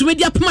wo betume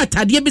dia pama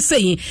tade bi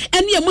sei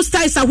ene emu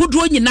styles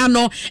ahodo nyina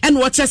no ene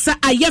wo chese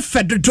aye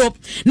fedodo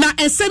na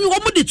ensemi wo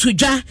mu de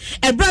tudwa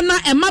ebra na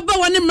emaba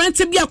wone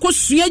mrante bi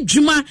akosua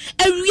dwuma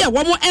awie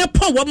wo mo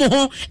airport wo mo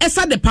ho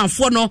esa de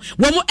panfo no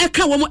wo mo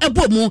eka wo mo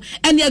ebomu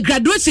ene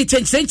graduate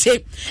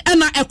chenche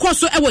ena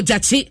ekoso ewo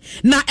jachi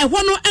na eho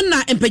no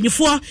ena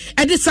empanyifo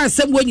ede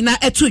sansem wo nyina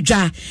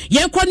etudwa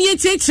yenko ne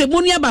yentieche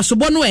mu ne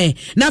abasobo no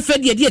na fa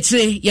de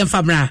ekire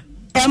yemfamra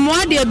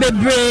Emwa de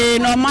bebre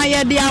no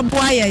maye de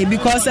aboaye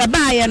because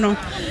abaye no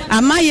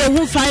amaye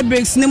hu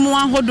fabrics ni mu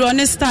ahodo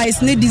ne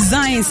styles ne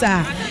designs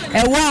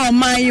ewa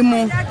omayi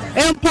mu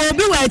empo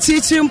bi wa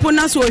chichi mpo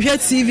na so hwe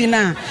TV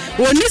na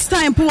oni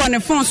style mpo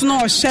won phones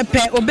no shepe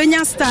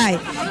obenya style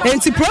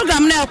enti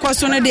program na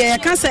ekoso no de ye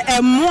ka se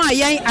emwa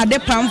yen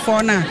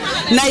adepamfo na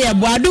ye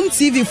bo Adom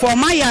TV for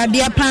maye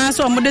ade pan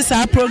so mo de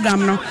sa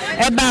program no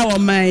eba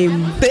omayi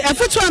mu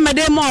efutu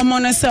amede mo omo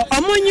no se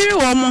omo nyiri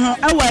wo mo ho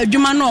ewa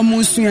adwuma na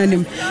omo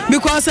suanim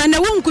because ene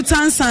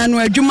wonkuta nsan no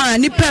adwuma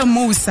ni pa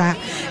musa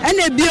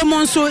ene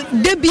biemo nso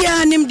de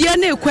bia nim de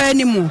na ekwa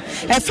animu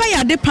efa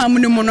ya de pam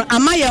ni mu no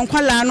ama ye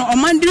nkwala no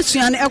omandri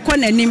suan ekọ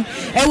nanim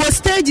ewo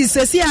stages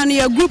sesi anu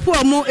ya group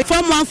omo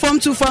form 1 form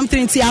 2 form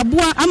 3 ti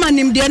aboa ama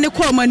nim de ne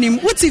kọ omanim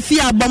uti fi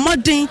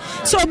abomodin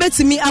so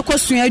obetimi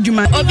akosua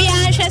adwuma obi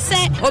anhwe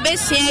se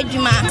obesua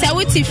adwuma ta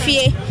uti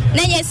fie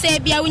na ye se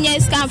bia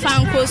unya scan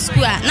fan ko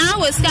school na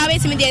wo scan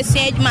betimi de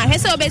sua adwuma hwe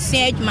se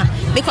obesua adwuma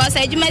because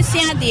adwuma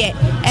sua de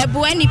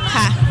eboa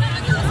nipa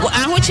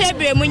ahoche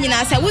bre mu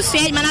nyina se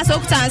wusua adwuma na se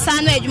okuta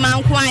nsa no adwuma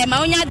nko an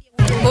ma unya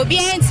obi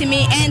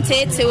entimi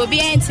entete obi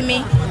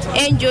entimi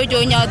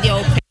enjojo nya de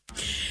ope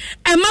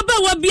emaba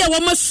wa bia wo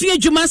masua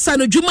dwuma sa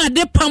no dwuma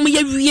de pam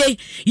ya wie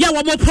ya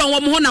wo mo pon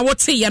wo ho na wo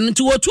te ya no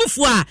nti wo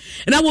tufu a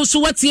na wo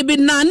so watie bi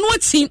na no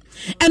ati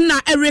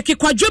na ereke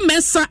kwadwo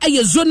mensa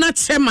eye zona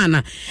chairman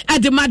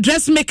at the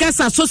Dressmakers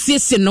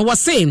Association no was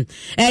saying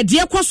de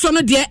ekoso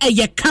no de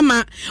eye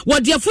kama wo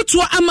de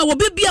afutuo ama wo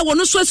bebia wo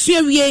no so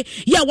asua wie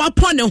ya wa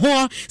pon ne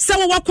ho se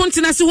wo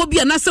wakontina se ho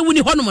bia na se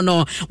woni honom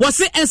no wo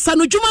se ensa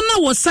no dwuma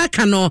na wo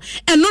saka no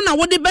eno na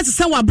wo de bese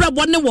se wa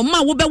brabo ne wo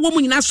ma wo be wo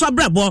mu nyina so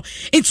brabo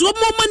enti wo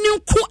mo mani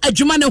ku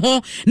adwuma ne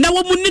ho na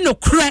wo mu ni no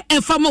kra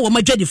emfa ma wo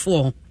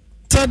madwadifo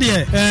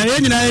Sadie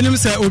ye nyina enim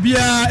se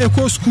obia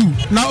eko school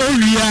na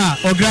owia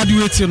o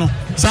graduate no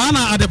saa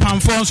na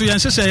adepamfo nso ye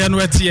nhyehyɛ ye no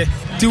etie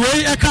ti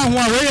wei eka ho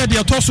a wei ye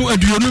de toso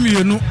aduonu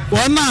mienu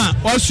wona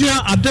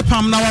osua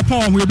adepam na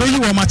wapon ho ebeyi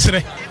wo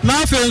makyere na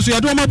afa nso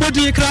ye de wo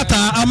mabodi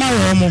krata ama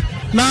wo mo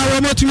na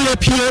wo matumi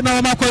apio na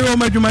wo makoye wo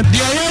madwuma de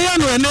ye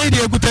no ene de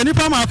ekutani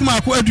pa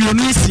maako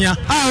aduonu nsia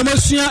a wo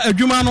masua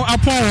adwuma no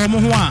apon wo mo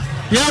ho a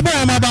ya ba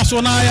wo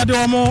mabaso na ya de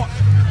wo mo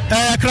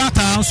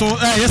krata nso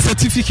ye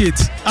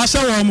certificate asha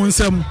wo mo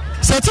nsam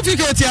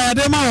certificate ya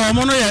de ma wo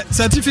mo no ye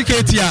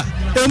certificate ya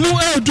emu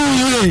edu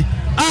yire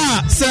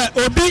se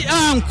obi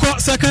anko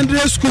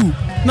secondary school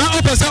na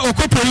opese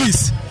oko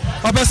police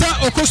opese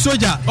oko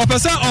soldier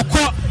opese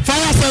oko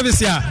fire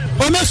service ya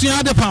o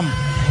mesua de pam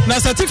na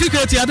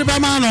certificate ya de ba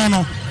ma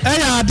no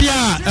eya ade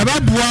a eba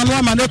bua no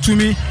ama na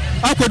tumi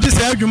akodi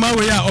se adwuma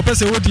we ya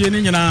opese wodie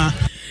ni nyina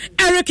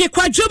Eric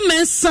Kwadwo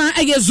Mensa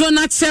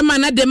zona tema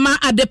na de ma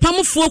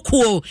adepamfo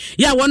kuo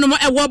ya wonom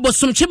ewo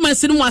bosom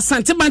chimansi no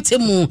asante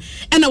bantemu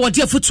ena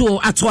wode afutuo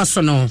ato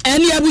aso no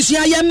ene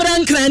abusia ye mra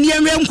nkran ne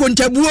enwe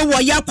nkontabuo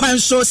wo ya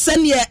kwanso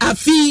sene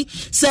afi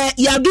se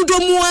ya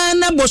dodomu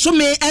na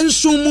bosome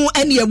ensumu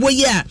ene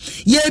eboye a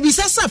ye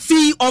bisasa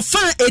fi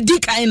ofa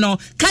edikan no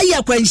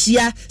kaya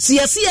kwanhia se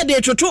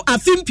de toto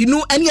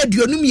afimpinu ene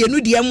aduonum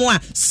yenu de mu a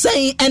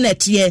sen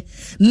enete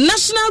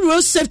National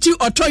Road Safety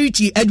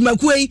Authority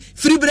admakuei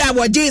fribra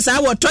wajes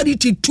our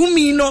authority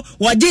tumi no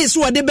wajes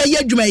wo de beye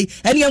adwumai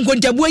ene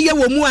nkontabuo ye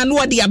wo mu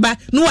anu de aba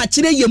no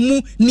akire ye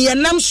mu ne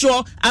enam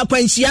so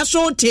akwanhia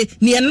so te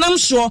ne enam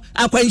so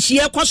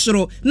akwanhia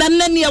kwosoro na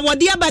nane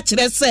wode aba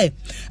kire se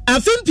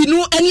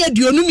afimpinu ene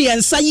aduonum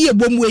yensa ye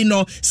bomwei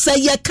no se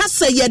ye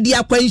kasa ye de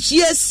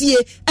akwanhia sie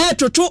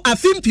etoto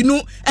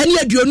afimpinu ene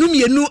aduonum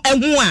yenu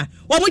eho a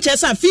wo mu kire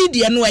sa feed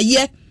no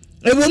eye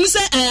ewom se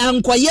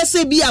ankoye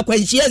se bi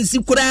akwanhia nsi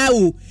kura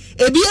o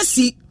ebi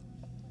esi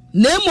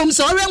na emom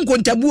se ore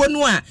nkontabuo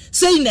no a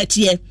sei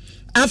natie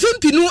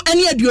afimpinu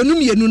ene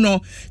aduonum yenu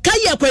no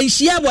kaye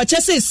akwanhia bo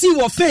kyese si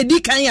wo fa di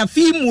kan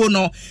afimu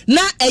no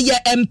na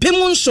eye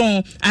empem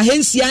nson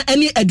ahensia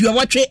ene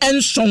aduowotwe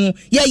enson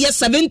ye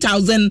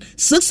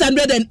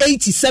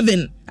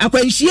 7687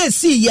 akwanhia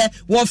si ye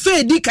wo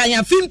fa di kan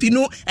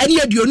afimpinu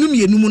ene aduonum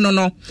yenu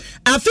no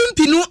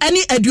afimpinu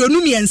ene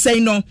aduonum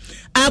yensen no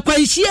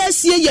akwanhia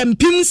sie ye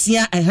mpem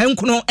sia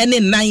ehenkono ene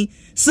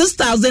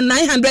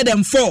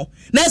 6904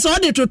 na so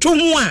de toto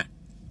ho a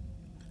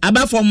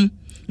abafom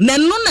na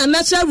no na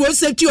National Road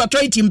Safety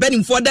Authority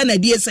mpanimfo da na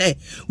die se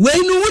we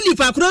nu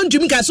nipa kro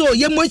ntumi ka so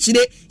ye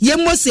mochire ye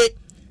mose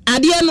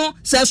ade no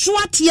se so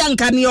atia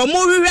nka ne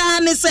omorira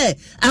ne se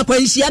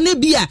akwanhia ne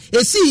bia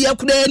esi ye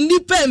kura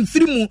nipa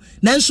mfirimu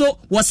nanso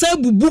wo sa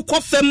bubu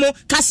kofemo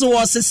kase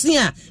wo sese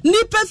a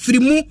nipa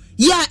firimu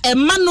ya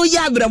emano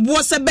ya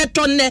abrabo se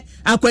betonne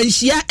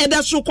akwanhia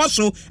eda so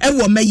kwaso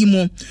ewo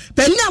mayimu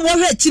pani a wo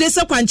hwe kire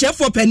se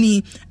kwanchefo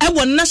pani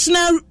ewo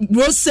National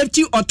Road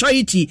Safety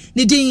Authority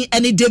ni din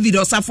ene David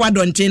Osafo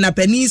Adonte na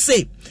pani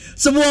se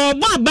so wo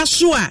ba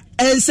baso a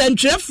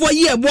ensentrefo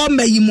ye bo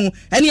mayimu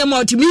ene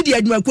multimedia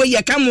adwakwa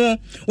ye kamo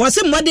wo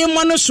se modern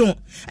mo no so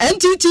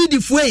NTT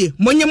difue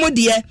monyemo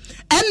de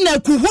ena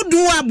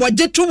kuhudu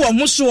abogyeto wo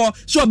mo so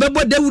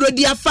obebo dawuro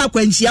di afa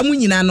akwanhia mu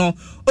nyina no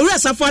owura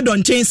Osafo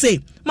Adonte se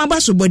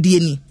mabaso bodie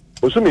ni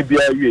osumi bia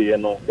wiye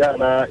no ya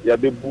na ya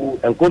bebu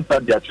enkonta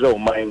dia kire o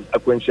man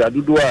akwanhia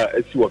dodo a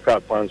asi waka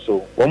kwan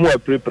so wo mo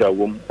aprepra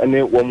wom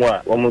ene wo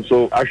mo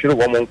so ahwere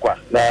wo mo nkwa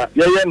na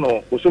yeye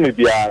no osumi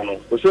bia no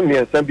osumi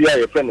ensan bia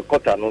ye friend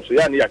quarter no so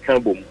ya na ya kan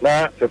bom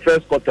na the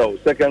first quarter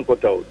second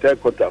quarter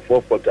third quarter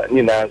fourth quarter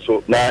ni na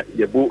so na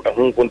yebu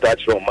ehun konta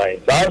kire o man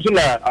sa so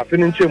na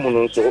afini nchemu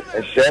no so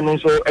ehye no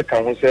so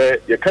eka ho se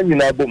ye kan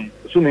nyina bom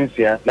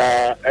suninsia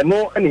na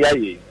eno ene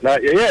yaye na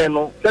yeye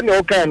no se ne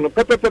o kan no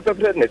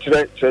pepepepe na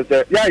kire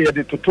ya ye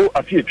de toto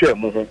afietwa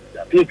mu ho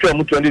afietwa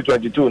mu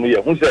 2022 no ye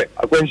hu se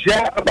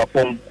akwanhia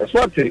abafom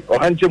so ate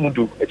ohanche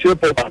mudu ekire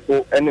po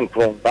bako ene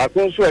nkron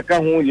bako so eka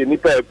ho ye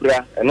nipa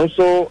epra eno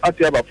so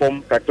ate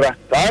abafom kakra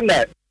ta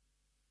na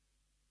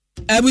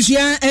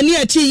abusia eni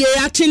achi ye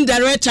acting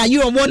director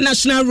you of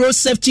National Road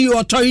Safety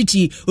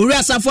Authority Owura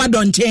Osafo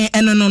Adonte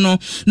eno no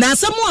na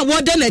asemu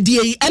award na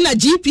die ena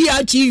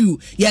GPRTU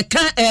ye ka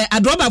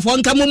adroba fo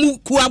nka momu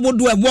ku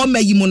abodo ebo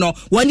mayimu no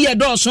woni ye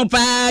do so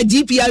pa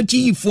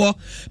GPRTU fo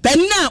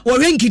penna wo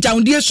renkita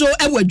undie so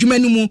ewo adwuma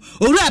no mu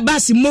Owura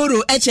Basi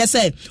Moro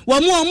HSA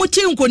wo mo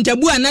ti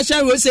nkontabu a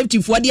National Road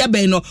Safety fo de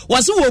aben no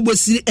wo so wo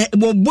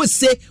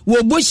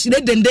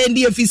boshire denden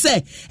die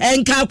fise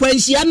enka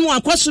akwanhia no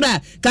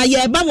akosora ka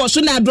ye ba wo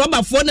so na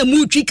droba fo na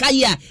mu twi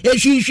kaya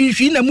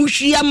ehwihwihwi na mu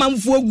hwia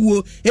mamfo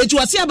guo etu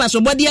ase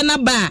abasobode na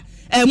ba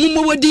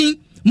mumowodin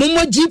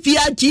mumo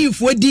GPRT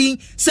fo din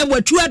se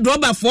watu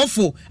droba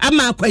fofo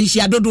ama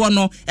akwanhia dodo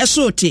no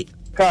esote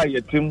ka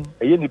yetim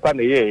eye nipa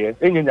na yeye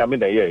enye nyame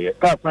na yeye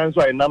ka kwan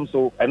so enam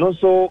so eno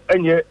so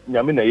enye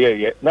nyame na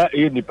yeye na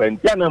eye nipa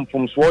ya na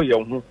mfumso ye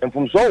ho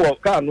mfumso wo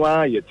ka no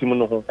a yetim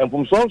no ho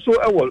mfumso so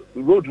ewo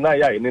road na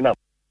ya ni na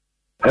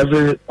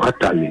every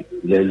quarterly,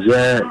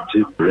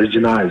 the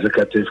regional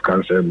executive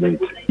council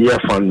meet here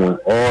from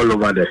all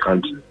over the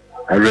country.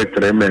 Every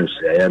 3 months,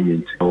 I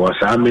meet. Was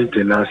a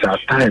maintenance at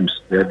times.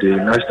 The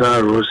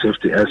National Road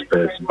Safety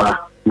experts,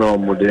 no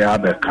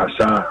Mudeabe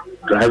Kasa,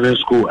 driving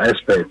school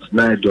experts,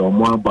 Naido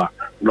Mwaba,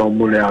 no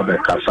Mudeabe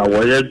Kasa,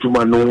 Waya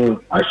Jumanu,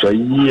 Asha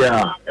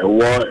a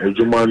war a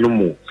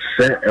Jumanumu.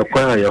 Say a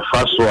choir your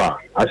first war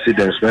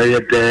accidents, where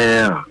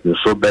there, you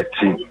so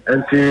betty.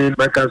 And see,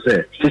 like I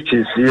say,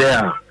 teachings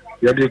here.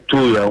 Yadi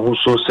tu ya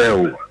huso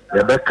sewu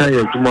yabeka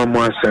ya juma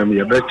mwasem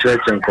yabeka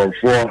church and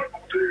comfort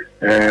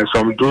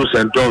some do's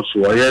and don'ts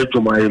were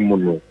to my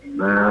mono.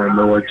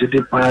 No,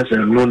 GD pass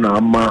and no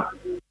nama.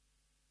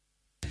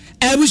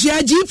 Ebushia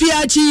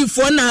GPR chief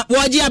for na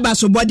waji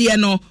abaso body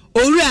no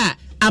ora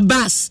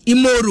Abbas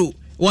Imoro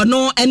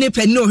wano ene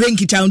penny no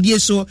henkita ndie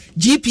so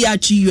GPR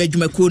chi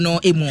adwumako no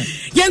emu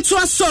yento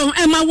aso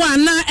ema wa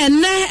na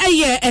ene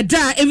eye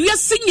eda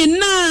ewiase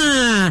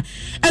nyina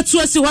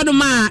atuasi hwado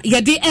ma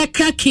yede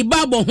eka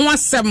kebab ho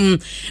asem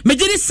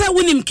megiri se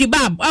wonim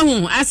kebab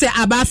ahu ase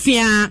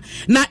abafia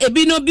na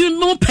ebi no bi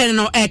mo pen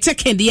no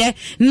tekende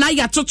na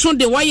yatoto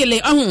de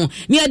wayele ahu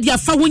ne ade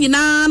afa ho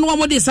nyina no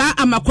wo de sa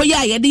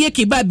amakoya yede ye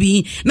kebab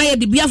bi na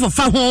yede bia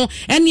fafa ho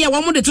ene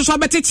wo de to so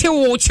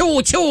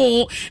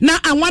betechewo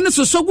na anwa ne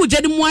sosogu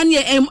jede mu ane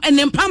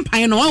ene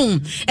pampan no ahu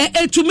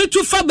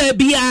etumitu fa ba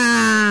bia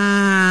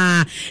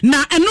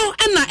na eno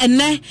na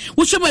ene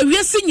wo hwe ma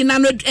wiase nyina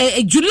no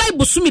July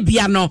bosumi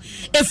bia no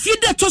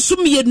efide to so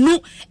mienu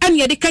ene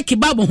yede ka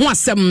kebab ho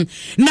asem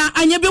na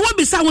anyabe wo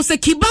bisa ho se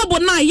kebab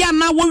na ya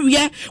na wo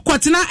wie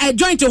kwotena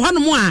joint ho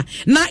no a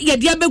na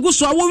yede abegu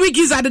so wo wi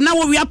gizzard na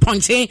wo wi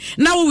aponche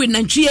na wo wi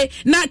nantwie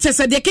na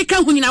tesede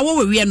keka ho nyina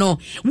wo wie no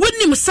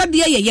wonim sade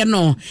ye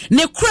no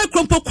ne kura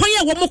krompokwan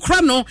ya wo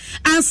mokra no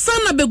ansa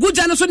na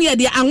beguja no so ne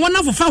yede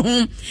anwona fofa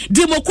ho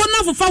di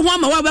mokona fofa ho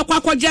ama wa bekwa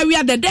akwaja wi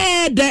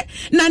adede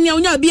na ne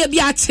onya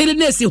bia achele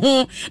na esi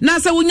ho na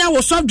se wonya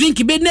wo soft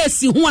drink be na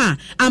esi ho a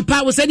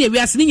ampa wo se ne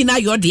wiase ni nyina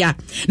yodia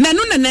na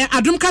no ne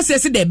adum kase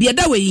se de bia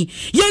da we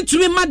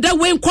yentumi mada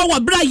we nkwa wa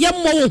bra ye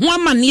mo wo ho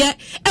amane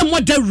emo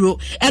dawuro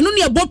eno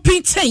ne ebo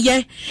pinchen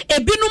ye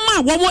ebinu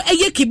ma wo mo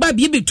eye kebab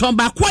ye biton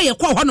ba kwa ye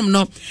kwa honom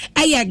no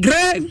eye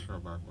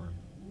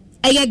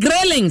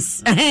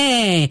grillings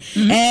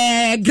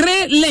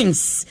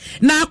grillings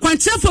na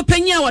kwantia for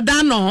penya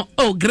wada no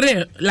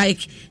grill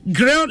like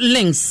grill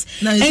links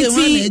na ese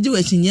wa na eji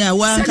wachinya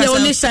wa nkasa se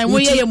only shine wo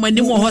ye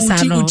mani mo ho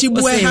sa no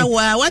utibu ha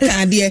wa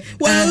ka de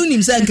wa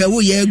unim sa nka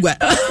wo ye agwa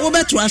wo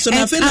beto aso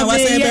na fe na wa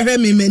se behwe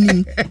me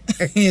manim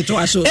to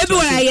aso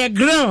everywhere ye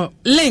grill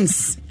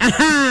links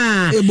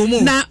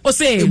na o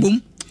say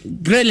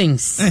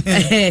grillings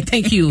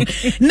thank you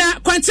na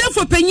kwantia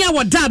for penya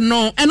wada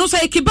no eno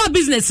say kebab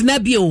business na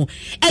bio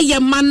eye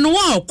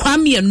manual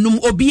kwame num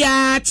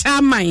obia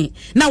chairman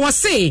na wo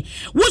say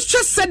wo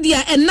hwese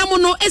dia enam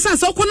no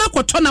esanse okona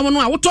kwoto nam no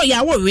a woto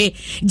ya wowe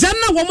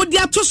janna wo mo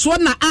dia to so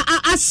na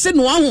ase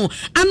no ho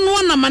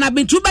ano na mana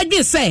bentu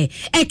badwe say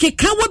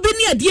ekeka wo bi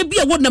ne ade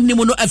bia wo nam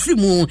nimu no afri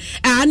mu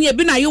ane e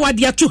bi na ye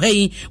wade ato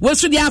hai wo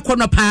so dia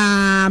akono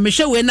pa me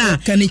hwe we na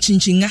kane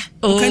chinchinga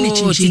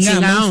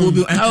manfo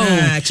bi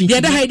the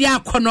other idea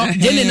kono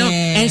jene no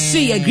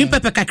ense ya green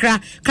pepper kakra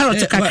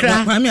carrot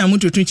kakra kwa me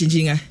amutoto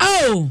chinchinga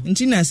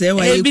ntina se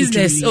wa ye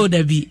business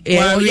odabi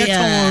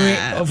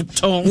of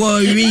ton wo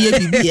ye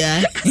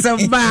bibia so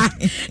ba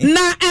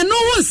na eno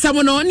ho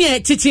nsam no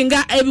ne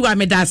chichinga ebi wa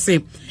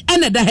medase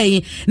ene da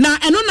hai na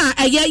eno na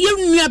eye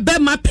nua be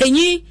ma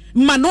panyi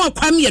ma no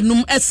akwam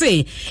yenum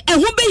ese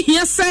eho be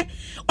hia se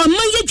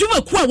ọmọ ye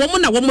dwuma ku a wo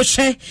na wo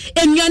hye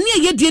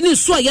enuane ye die ne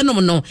so ye nom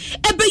no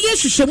ebe ye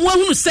hwehwemu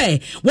ahunu se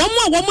wo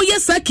a ye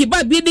sa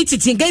kebab bi ne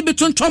titinga bi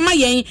tontoma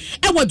yen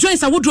e wo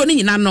joints awodro ne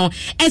nyina no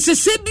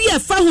ensese bi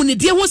afa hu ne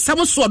die ho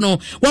sam so no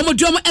wo mo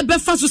dwom ebe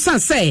fa so san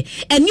se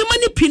enuma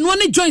ne pinu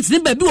ne joints ne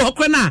ba bi wo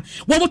hokra na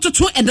wo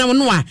toto enam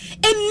no a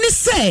enni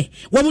se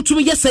wo mo tum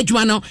ye sa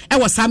dwuma no e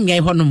wo sam ye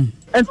ho nom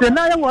ente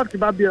na ye wo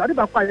kebab bi ade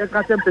ba kwa ye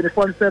ka tempe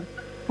for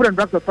Food and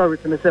Drug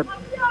Authority ne se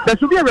there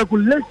should be a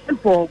regulation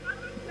for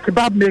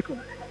kebab making.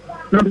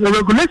 The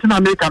regulation I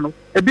make,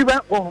 a big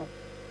one.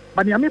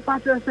 But the Army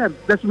Party said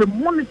there should be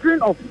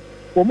monitoring of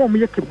what more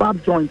make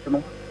kebab joints,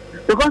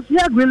 because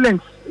here grill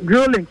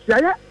links,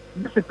 yeah,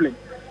 discipline.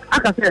 I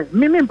can say,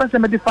 me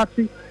person me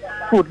fatty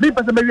food, me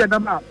person me na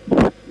ma.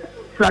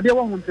 So I dey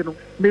want to know.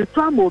 Me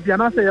try mo bi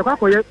na say you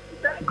kwa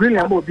grill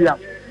am mo bi am.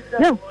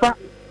 Yeah, fa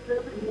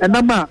and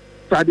na ma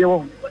so I dey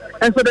want.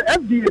 And so the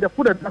FDA, the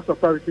Food and Drug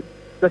Authority,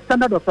 the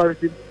Standard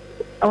Authority,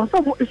 I was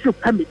some issue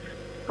permits.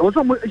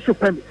 Also issue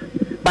permits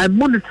by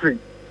monitoring,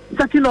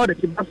 checking all the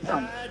kebab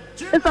stands.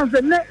 It's as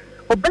the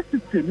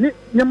obesity,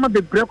 nyama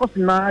the breakfast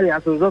scenario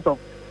as a result of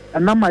a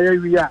number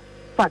area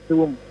fat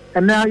room,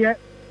 and now yet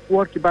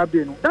what kebab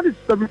you know. That is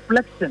the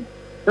reflection.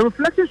 The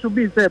reflection should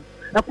be said.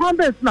 The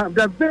problem is now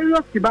the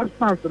various kebab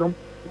stands,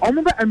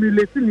 almost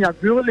emulating your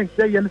grilling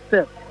say and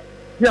step.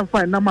 You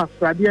find number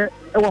strategy,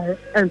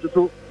 and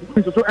to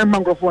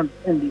mangrove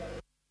in the.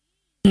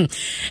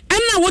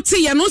 Ena wote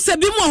ye no se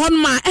bi mo hon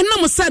ma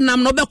ena mo se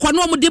nam no be kwa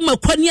no mo de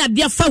makwani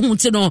ade afa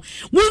hunti no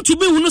wontu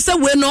bi hunu se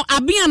we no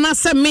abia na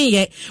se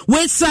meye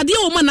we sade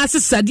o ma na se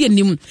sade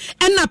anim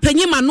ena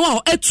panyima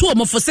no etu o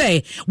mo fo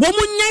se wo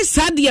mo nyai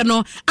sade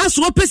no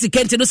aso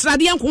pesikenti no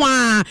sade enko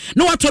a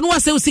no wato no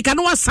wase usika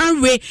no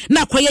wasanwe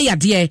na kwaye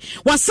yade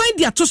wasan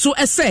dia to so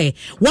ese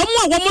wo mo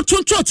a wo mo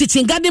tonto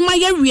titinga de ma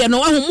ye wie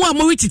no ahom a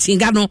mo wi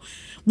titinga no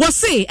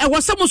wɔse ɛwɔ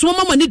sɛ mo so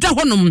mama ni da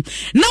hɔnom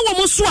na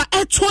wɔn so a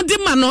ɛto de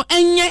ma no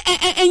enye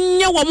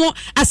wɔn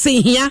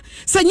asɛnhia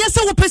sɛ nyɛ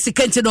sɛ wɔpɛ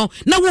sika nti no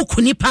na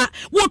wɔkɔ nipa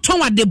wɔtɔn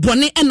wade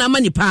bɔne ɛna ama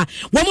nipa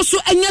wɔn so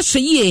enye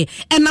hweyie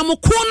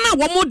ɛnam ko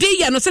na wɔn de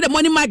yɛ no sɛ de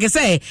money mark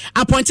sɛ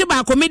apɔnte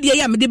ba komedie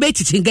yɛ amede bɛ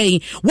titinga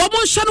yi wɔn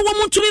hyɛ no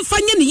wɔn tumi fa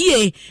nye ne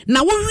yie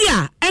na wɔwi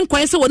a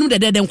ɛnkɔɛ sɛ wɔn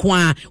dɛdɛdɛ nko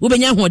a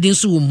wɔbɛnya ahoɔden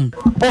so wɔ mu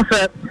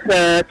ɔfɛ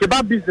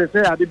kebab business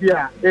ade bi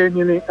a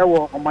ɛnyini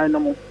ɛwɔ ɔman no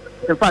mu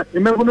in fact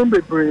imagine no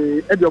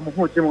bebree ɛde ɔmo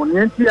ho kyem no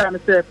yɛnti a ne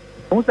sɛ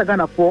ɔmo sɛ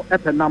Ghana for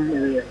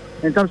ɛpɛnam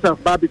in terms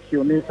of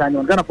barbecue ne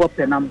sanyo Ghana for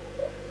pɛnam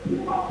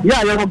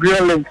yeah yɛwɔ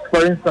grill links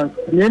for instance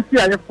yɛnti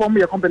a yɛform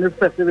yɛ company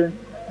first even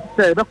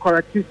say the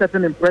correct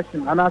certain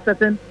impression and a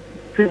certain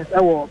things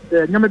ɛwɔ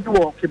nyame bi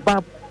wɔ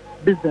kebab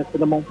business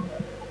no mu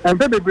and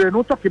bebree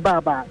no talk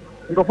kebab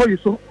before you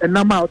so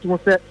ɛnam a ɔtumi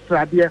sɛ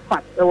sradeɛ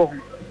fat ɛwɔ ho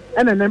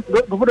ɛna nem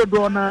before the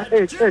door na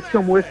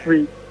twɛm wɔ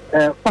free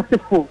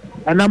fateful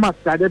ɛnam a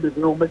sradeɛ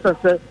bebree wɔn bɛsɛ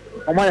sɛ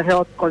wɔn ayɛ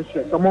health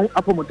conscious wɔn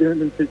apɔmuden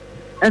ne nti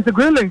and the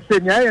grilling say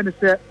nea ɛyɛ ne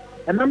sɛ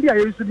ɛnam bi a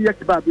yɛyi so di yɛ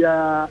kebab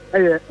biara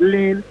ɛyɛ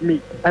lean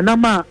meat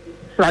ɛnam a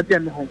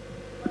sradeɛ ne ho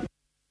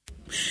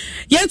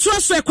yentu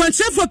aso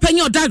ekwantrefo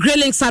panyi oda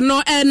grillings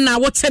ano na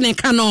wotene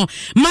ka no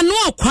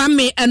Manuel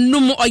Kwame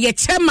enum oye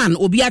chairman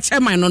obi a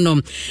chairman no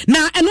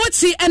na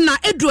enoti na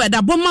edu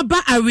edaboma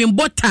ba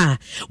awimbota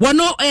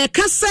wono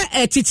ka se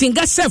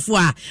titinga chef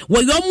a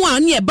wo yomu a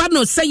ne ba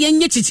no se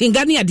yenye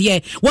titinga ne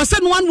ade wo se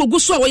no an wogu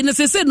so wo ne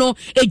sese no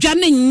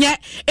edwane nye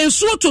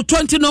ensuo to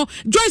 20 no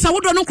Joyce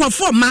awodo no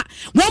krofo ma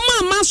wo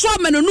ma so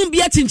amenonum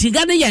bia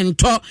titinga ne ye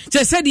nto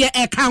se se de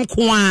e kan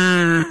ko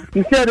a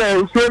he said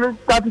so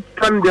start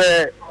from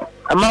the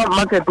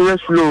market was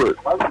slow.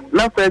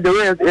 Not the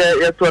way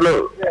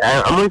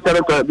I'm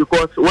going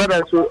because what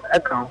I saw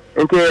account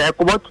until I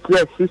come out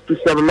to 6 to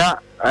 7 now.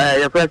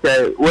 Your friend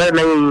when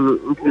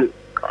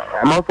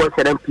I'm out for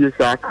 7 pieces.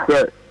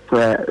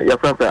 Your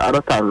friend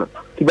other time.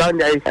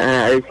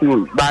 I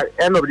see by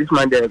end of this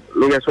month,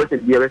 we are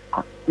sorted the rest.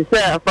 He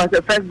said,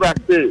 first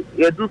back day,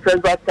 you do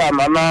first back time,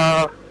 and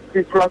now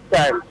Christmas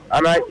time,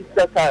 and I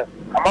Easter time.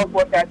 I'm out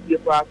for 30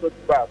 for our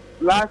back.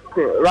 Last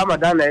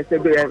Ramadan, I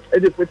said,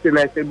 education,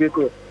 I said,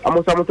 because I'm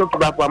also talking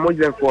about what I'm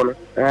doing for.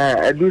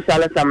 I do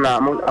salad now.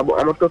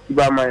 I'm talking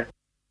about my.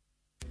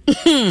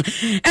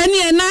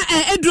 Eni na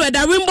edu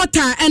eda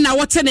wimbota na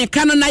wotene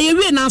kano na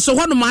yewie na so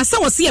hono ma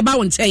sa wose ye ba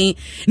wonchen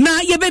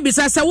na ye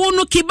bebisa se wo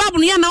no kebab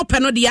no ya na ope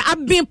no de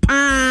abin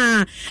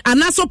pa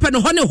ana so ope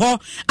no ho ne ho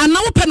ana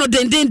ope no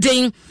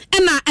dendenden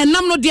ena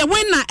enam no de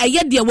wen na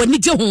eye de wani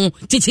je ho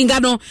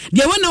chichinga no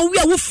de wen na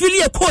wo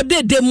fili e ko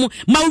de mu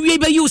ma wie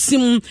be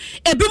yusim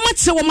ebi ma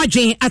che wo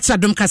madwen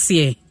atradom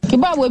kase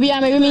Kebab will be a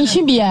Mary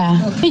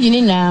Minchibia,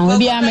 Pigeon now, will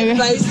be a Mary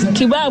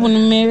Kebab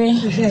and Mary,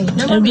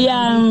 will be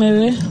a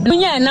Mary.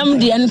 We are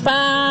Namdi and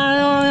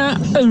Pa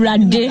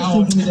Radde.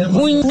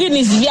 We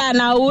Guinness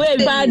Viana, way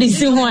by the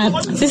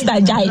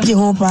Sister Jai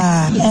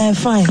Jehopa.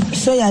 Fine,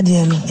 so ya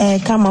dear,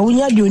 come on,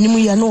 we are doing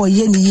you know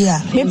yen year.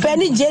 Me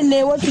penny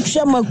Jenny, what to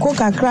show my cook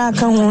a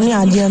crack on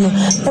your dear.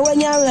 And when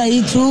you are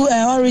ready to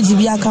origin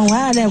be a can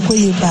wear their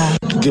Kuipa.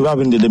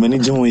 Kebab in the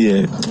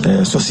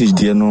manager, sausage,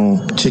 dear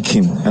no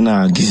chicken and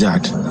a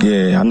gizzard.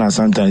 Yeah, and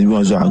sometimes you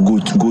also a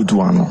good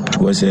one.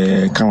 Was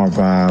a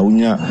camapa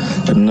unya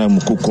na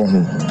mukoko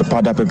ho. The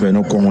powder pepper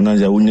no ko na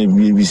ya unya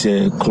bi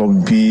say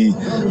club B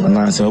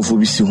na say ofo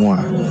bi si ho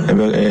a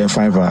e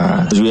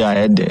 5 we are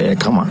head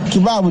kama.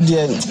 Kebab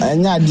dey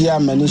anya dia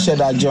mani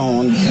sheda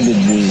john the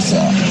breeze.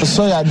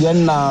 So ya dey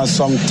na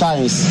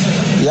sometimes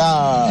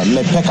ya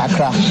me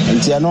pekakra.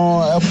 Nti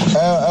no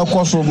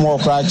ekoso mo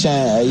kra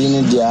chen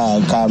yin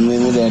dia ka me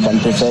can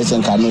prefer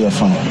and can your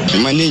phone.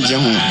 Manage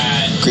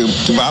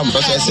Kebab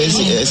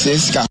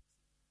says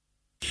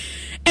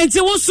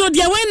enti wo so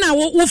dia we na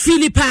wo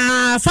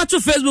Philippa fa to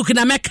Facebook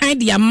na me kan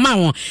dia ma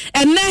wo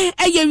ene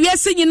eye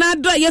wiase nyina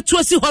do ye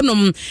to si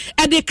honom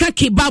e de ka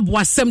kebab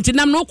wasem ti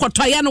nam no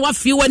kwoto ya na wa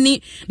fi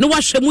wani na wa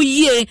hwemu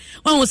yie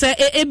won se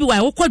e bi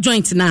wa wo kwo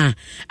joint na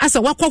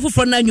asa wa kwo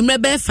foforo na nwumre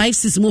be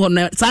 5-6 mu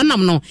hono sa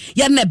nam no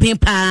ya na ben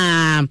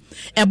pa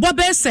e bo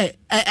be se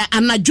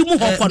anajumu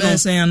hoko no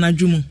se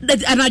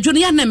anajumu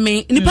ya na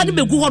me nipa de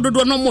begu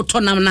hododo no moto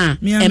nam na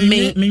e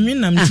me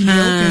menwinam ti ne o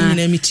kan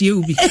na mitie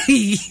ubi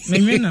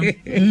menwinam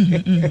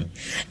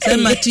se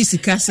matisi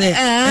kase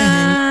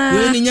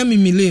we ni nya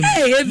mimilem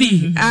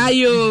heavy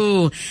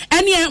ayo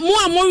ene mu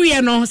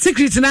amowie no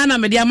secret na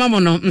me de amamo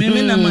no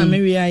menwinam a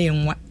mewie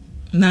ayenwa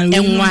na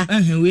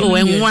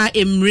enwa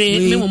emre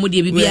me mo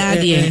de bibia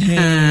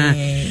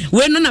de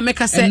we no na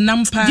meka se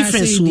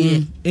difference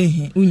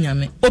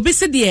unyame obi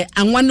se de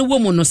anwa ne wo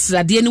mu no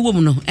srade ne wo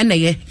mu no ene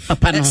ye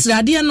papa no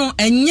srade no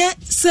enye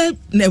se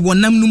na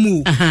wonam no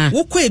mu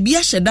wo ko ebi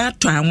ahyeda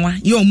ato anwa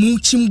ye omu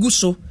chimgu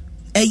so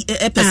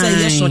pesa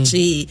ye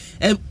soche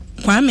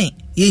Kwame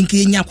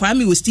yenke nya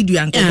Kwame wo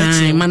studio anka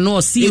bechi ma no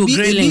see you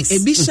grillings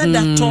ebi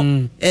hyeda to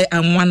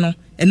anwa no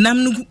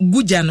enam no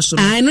guja no so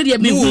no de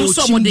be hu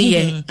so mo de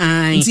ye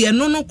nti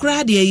eno no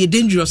kra de ye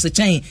dangerous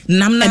chan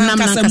nam na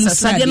kasa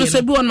sade no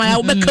so bi won ma ya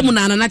wo beka mu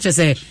na na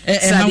chese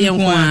sade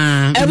nko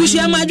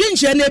abushia ma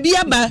adwenkyere na bi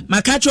aba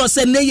maka cho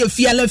se ne ye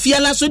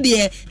fiala so de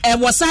e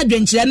wo sa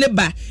adwenkyere ne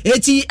ba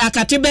eti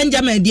akate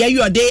Benjamin de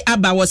ayode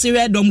aba wo se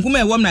we dom kuma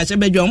e wo mra hye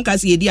bedwa mo ka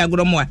se yedi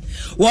agro mo a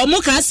wo mo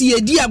ka se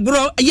yedi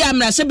agro ya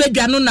mra hye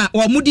bedwa no na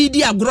wo mo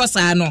di agro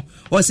saa no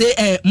wo se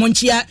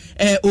monchia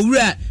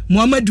owura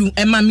Muhammadu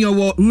emami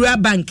owo Rural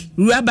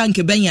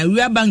Bank benya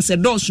Rural Bank se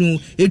dosu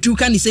etu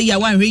kan se ya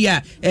wanhwe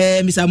ya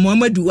Mr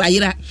Muhammadu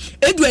ayira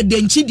edu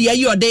adenchi de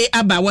ayode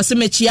aba wo se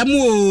mechia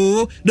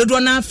mu dodo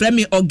na afra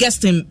me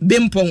Augustine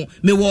Bempon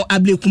me wo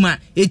ablekuma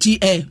eti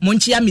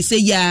monchia me se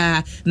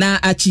ya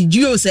na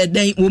achijio se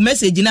den wo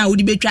message na wo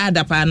di betwa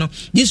adapa no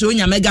this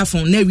onya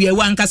megaphone na wie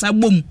wa nkasa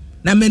bom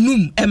na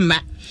menum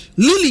emma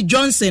Lily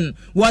Johnson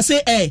was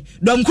say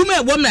don't come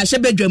at woman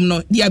at bedroom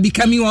no they are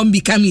becoming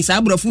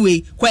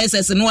sabrofue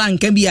quest no one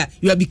can be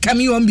you are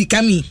becoming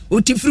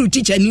oti fruit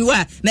teacher you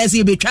are na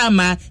say be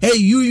trama hey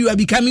you are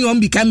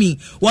becoming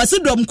was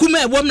it don't come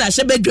at woman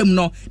at bedroom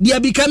no they are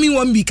becoming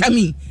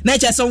na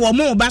just so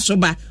more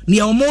basoba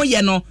near more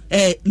ye no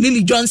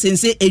Lily Johnson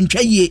say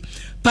entwaye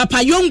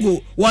Papa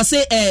Yongo was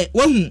say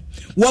wo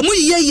mu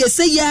ye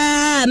se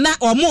ya na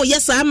omo ye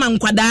sa ma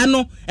nkwada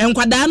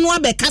no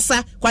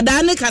abekasa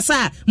kwada ne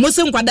kasa mo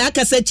se nkwada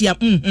kasa tia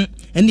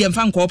ende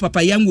mfa nko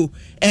Papa Yongo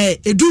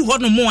edu ho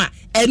no mo a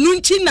enu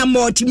nchi na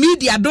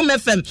multimedia Dom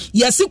FM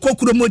yesi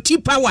kokromoti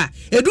power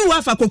edu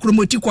wa fa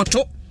kokromoti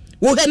koto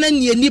wo hena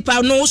nie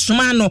nipa no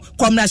soma no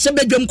komra se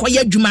bedwam koye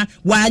adwuma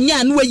wa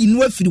anya no ayi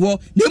no afiri ho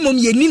na mom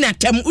ye ni na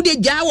tem ude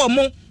gya wo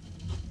mo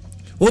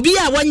obi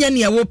a wanya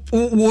ne wo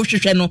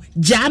hwehwe no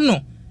gya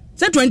no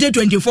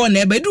 2024 na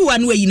ebe du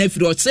wan we na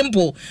firi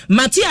simple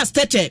Matthias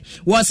Tete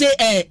was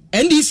say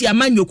NDC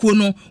amanyoku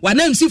no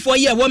wana msifo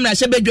ye wo mra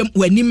hyebedwam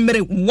wani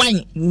mmere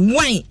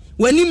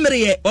wani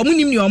mmere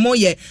omunim ni omo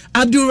ye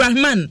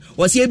Abdulrahman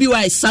was ye bi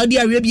wa Saudi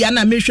Arabia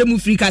na mehwemu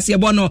Africa se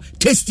bo no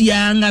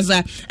testia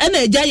ngaza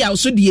ena eja ya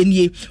so de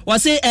enie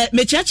was say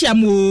mechiachia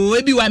mo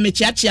ebi wa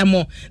mechiachia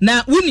mo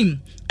na wunim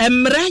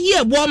emra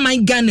ye bo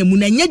man Ghana mu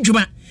na nya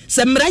dwuma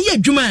se mra ye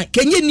dwuma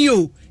kenye ni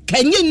o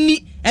kenye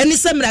ni eni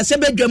semra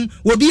sebedwam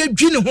obi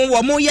adwi ne ho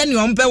wo mo ye ne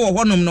ompe wo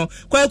honom no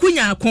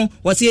kwakunya ako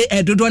wo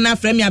se dodo na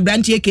frame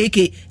abrantie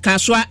keke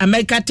kaswa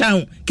America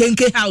Town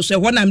kenke house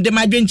honam de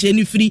madwenche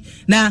ni free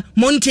na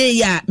monte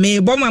ya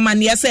me bomama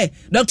ne se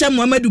Dr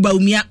Muhammadu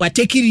Baumia wa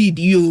take read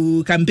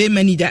you campaign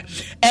manager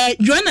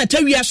Joanna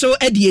Tawia so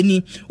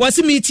edieni wo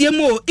se metie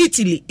mo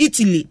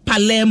Italy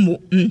Palermo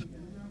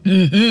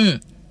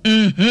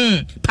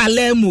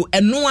Palermo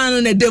eno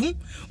anu na dem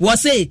wo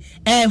say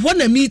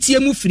hona meetie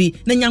mu free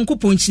na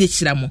Nyankopon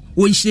chirechira mo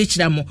won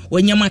chirechira mo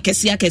wonyama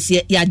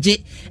kese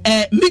yaje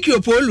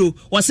Mikio Polo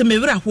wo say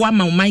mewura ho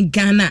ama man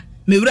Ghana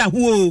mewura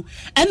ho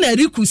na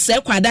riku se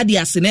kwa dade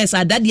asenesa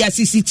adade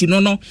asisiti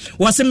no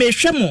wo say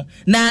mehwe mo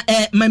na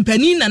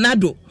mampani na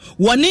nado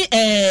woni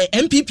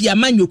MPP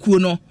amanyokuo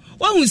no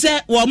wahun se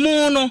wo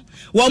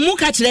mu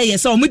ka kire ye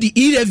se wo mu di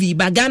Irevi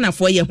bagana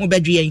fo ye ho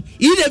badwe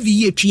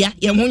Irevi ye twia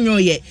ye ho nyo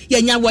ye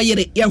nya wo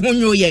yere ye ho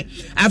nyo ye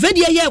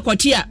avedi ye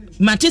kwatia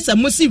Matisa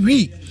musi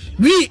we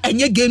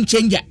enye game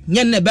changer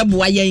nye na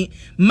beboa yen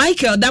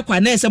Michael dakwa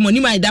na ese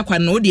monima dakwa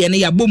no de ne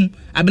ya bom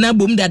abena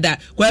bom dada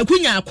kwa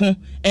akunya ako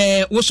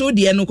wo so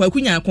de no kwa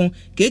akunya ako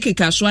keke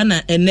kaswa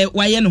na ene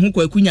waye ne ho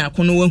kwa akunya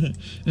ako no wahu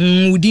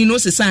udi no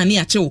sesa ne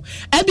achew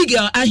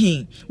Abigail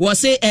ahin wo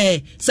se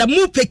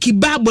samu pe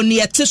kebab ne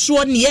yete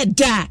so ne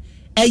yeda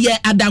eye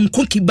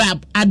adanko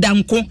kebab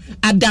adanko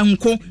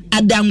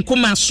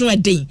maso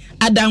eden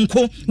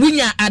adanko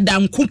wunya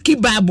adanko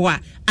kebab a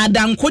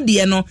adanko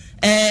de no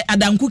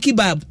adanko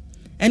kebab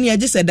eni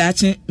aje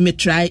sedache me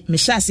try me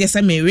shase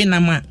se me we na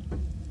ma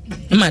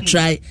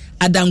try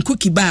adanko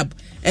kebab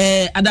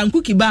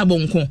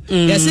nko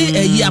yes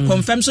yi a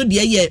confirm so de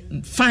ye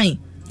fine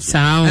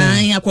sao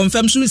a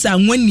confirm so sa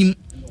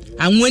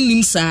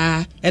anwanim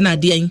sa na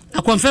de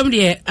a confirm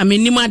de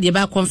amenim ade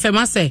ba confirm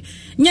ase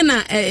nya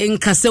na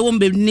nkase wo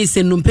mbe ni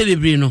se no mpe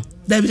bebre no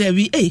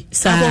dabi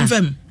sa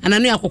confirm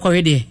ananu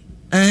akokɔhwe de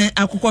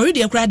akokɔhwe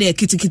de kra de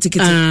kitikiti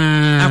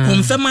a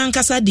confirm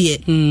ankasa de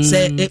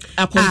se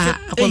a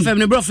confirm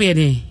ne brofo ye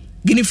de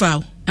guinea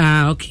fowl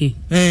okay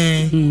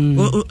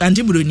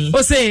anti broni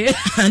o say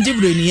anti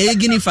broni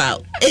guinea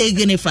fowl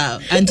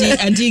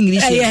anti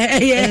English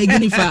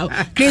guinea fowl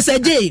Chris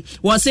J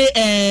was say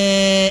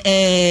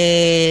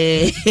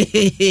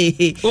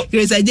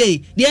Chris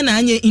J they na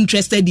anye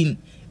interested in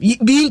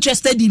be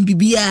interested in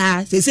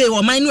bibia say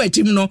o man no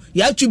atim no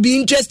you have to be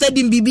interested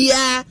in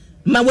bibia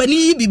ma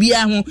wani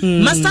bibia ho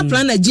master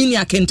planner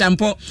Junior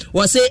Kentampo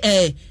was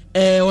say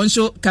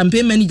also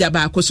campaign manager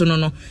ba akoso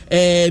no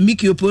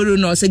Mikio Poro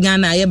no se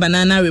Ghana ye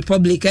Banana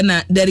Republic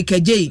na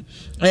Derek J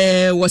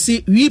was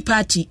we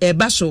party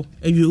baso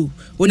you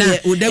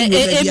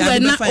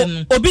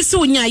obi se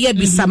onya ye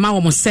bisama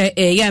wo mo se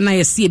ye na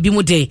ye se bi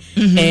mu de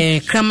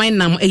kraman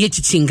nam ye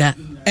chichinga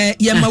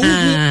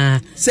yamawu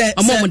se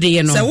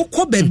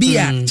wokɔ baabi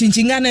a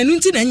chinchinga na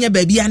nti na nya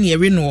baabi a na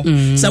yɛwe no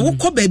se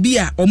wokɔ baabi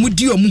a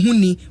ɔmudi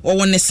ɔmuhuni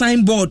ɔwɔ ne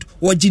signboard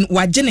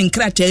wagye ne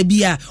nkrataa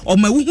bi a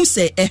ɔmawu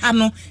se ɛha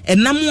no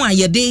ɛnam a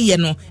yɛde yɛ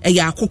no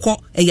ɛyɛ akokɔ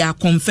ɛyɛ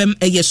confirm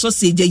ɛyɛ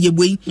sausage ɛyɛ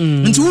boi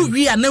nti wo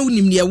wi a na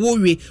wonim ne wo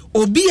wi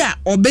obi a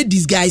ɔbɛ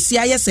disguise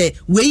ayɛ sɛ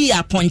wei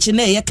yɛ apɔnkye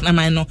na ɛyɛ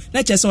kraman no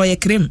na kyɛ sɛ ɔyɛ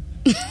cream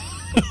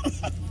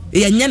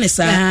yenye ne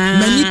sa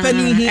manipa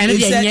ni hu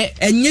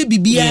enye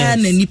bibia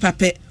na nipa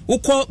pe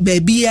wokɔ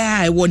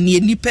baabia ɛwɔ ne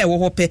nipa ɛwɔ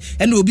hɔ pɛ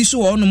ɛna obi so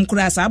wɔ ɔnom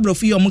kora sa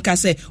abrɔfo yi ɔmo ka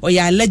sɛ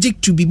ɔyɛ allergic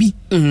to bibi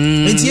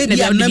enti e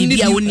bia nam ni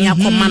bia woni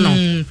akɔma no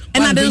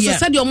ɛna de so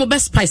sɛ de ɔmo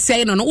best spice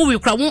ai no wo wi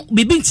kora wo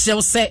bibi nkyerɛ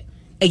wo sɛ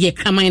ɛyɛ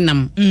kraman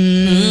nam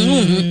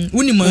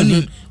woni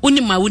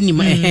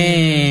ma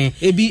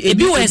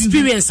ebi wo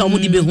experience a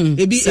ɔmo di be hu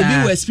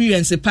ebi wo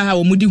experience pa a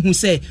ɔmo di hu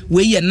sɛ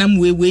we yɛ nam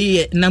we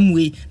yɛ nam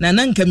we na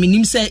nanka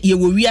minim sɛ ye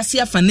wo wiase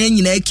afa na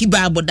nyina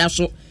Khebab da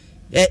so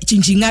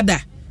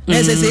chinchinga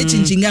say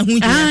chinchinga hu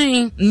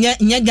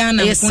nya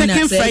Ghana ko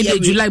na say Friday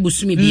July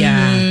busumi bia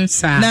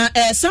na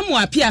samu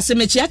apia se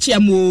mechiachia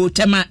mo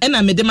tema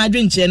na mede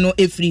madwenche no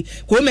efri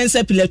ko men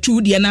say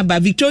pilatu de na ba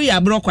Victoria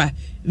Brokwa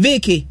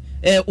veke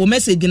o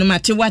message no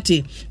mate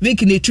wate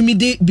veke na tumi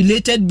de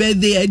belated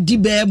birthday di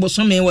be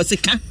bosome wo se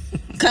ka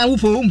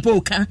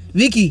mpo ka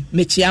Vicky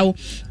mechiao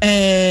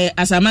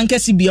asamanka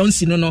si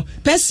Beyonce no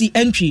Percy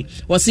entry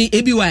was say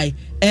ABY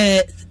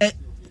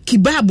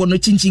Khebab no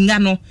chinchinga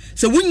no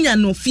se wunya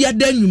no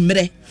fiada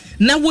nwumre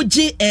na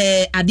woje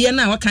ade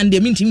na waka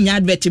ndem ntim nya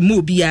advert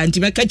mo bia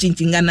ntim ka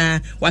chinchinga na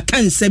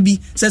waka nsa bi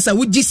sesa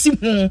woji si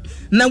ho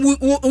na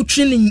wo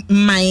twini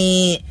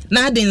mai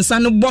na de nsa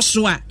no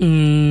boso a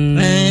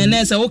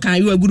na se wo kan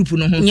yo group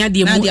no ho na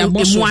de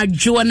boso mo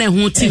adwo na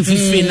ho tim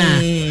fifi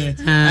na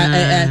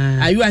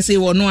ayu ase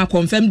wo no a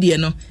confirm de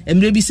no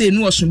emre bi say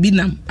no osun bi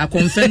nam a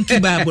confirm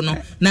Khebab no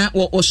na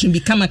osun bi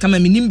kama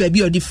minim ba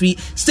bi odi free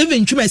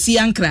Steven Twumasi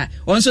Ankra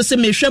onso se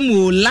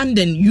mehwem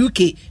London UK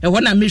e ho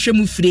na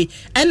mehwem free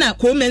na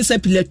ko mensa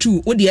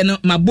pilatu wo de no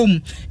mabom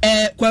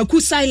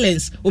kwaku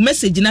silence o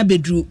message na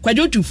bedru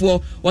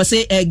kwadwotufo wo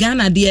se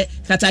Ghana de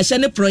katahye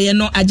ne proye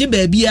no age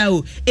ba bia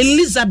o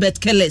Elizabeth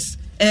Kellis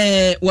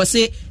wo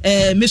se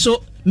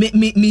miso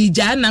mi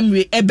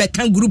janamwe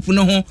ebeka group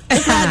no ho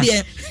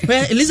de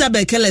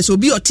Elizabeth Kellis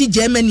obi oti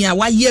Germany a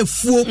waye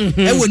afuo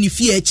ewo ni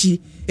fie achi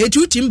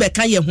etuti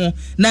mbeka ye ho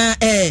na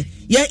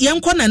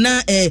yenko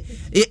na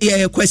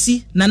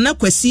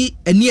kwasi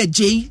ani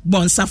agei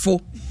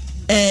bonsafo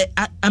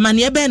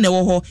amane ebe na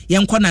wo ho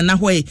yenko na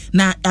ho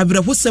na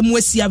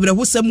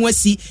abrehosam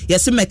asi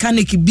yesi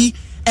mechanic bi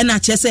na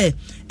chese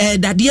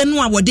dade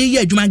no a wode ye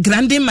adwuma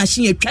grinding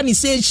machine atwa ni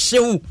se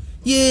hyew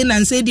ye na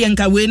nse de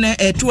nka we na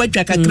to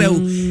atwa kakra o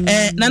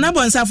nana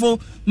bonsafo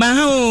ma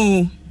ha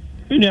o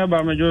ini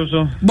aba mejo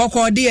so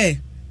boko de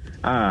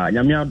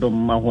nyame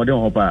adom ma hode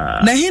ho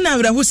pa na hina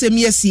abrehosam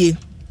yasie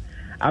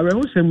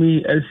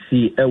abrehosam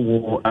asi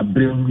ewo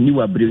abrem ni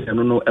wa abrem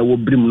no ewo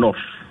brim north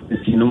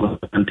si no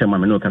antema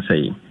me no ka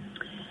sei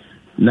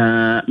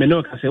na me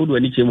no ka sei wo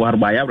ani chemu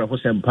harba ya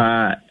abrehosam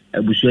pa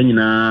abusu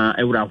nyina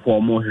ewra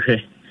ho mo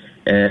hwehwe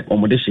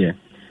omodehye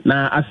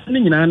na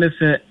asene nyina ne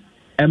se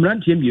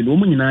emrantie mienu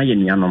omu nyina ye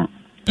nianom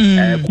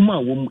kuma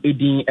wom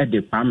edin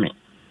ede pame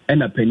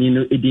na panin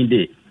no edin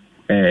de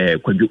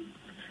kwadwo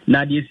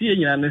na de sie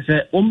nyina ne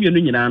se omienu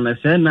nyina ne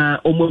se na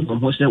omu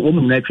ho se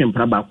omu nyina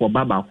twempra ba ko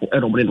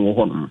eromre ne wo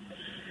ho no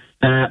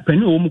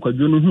panin omu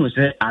kwadwo no hu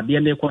se ade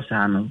ne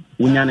kosa no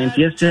wonya ne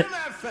ntie se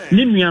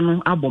ne nua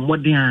no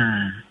abomoden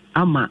a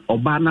ama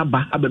oba na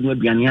ba abenu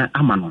aduane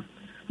ama no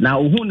na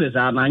ohu ne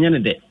za na anya ne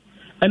de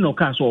eno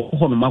ka so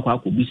ho no makwa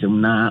akobisem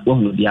na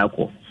wohu di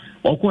akọ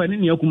ọkọ eni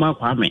ne akuma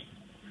akwa me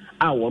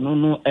a wono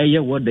no eye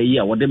woda yi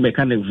a wode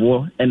mechanic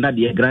vo enda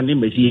de grande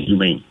machine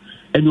human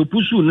eno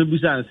pusu no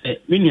bisa se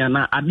menua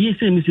na ade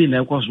se ni se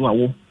na ekoso a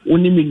wo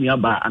oni menua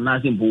ba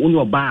ana se mpo oni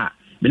oba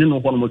me ne no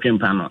ho no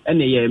motwempa no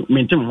ene ye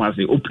mentem ho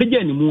ase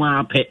opagya ni mu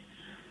apɛ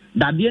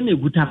dade na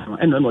eguta no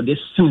eno no de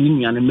sem ni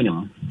nua no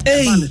menem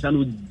ba ne sa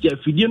no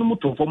jafidie no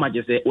moto fo ma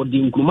je se odi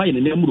nkruma ye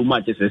ne na muru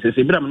ma je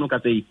se bra me no ka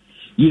se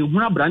ye hu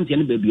abrante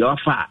ne baby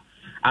afa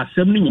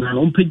asem ni nyina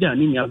no mpagya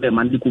ni nya be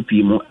man de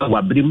kopi mu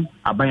wa brim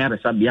abanya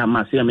resa bia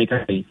ma se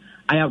ameka ai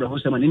ayawre ho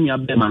sema ni nya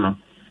be ma no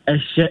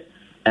ehye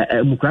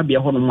mukrabia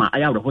ho no ma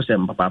ayawre ho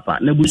sema papa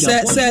na bu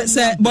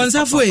se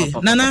bonsafo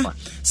nana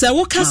se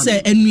wo ka se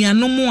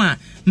anuanom a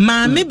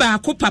maame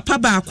baako papa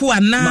baako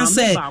ana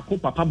se baako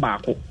papa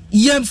baako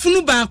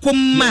yefunu baako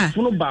ma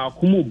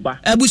mu ba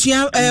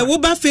abusia wo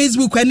ba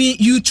Facebook ani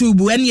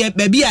YouTube ani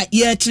baby a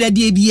ye kire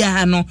de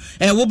bia no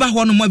wo ba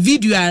ho no mo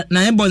video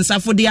na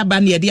bonsafo de aba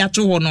na de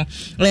ato ho no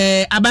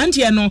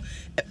abantie no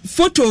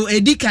photo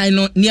edikan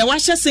no ne wa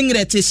hye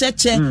singlet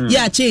hyeche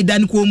ya che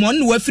dan ko mo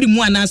no wafiri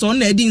mu ana so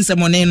na edi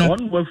nsemone no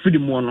on wafiri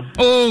mu no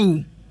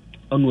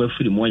on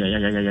wafiri mu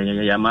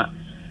ya ma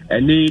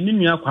ene ni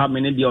nua kwa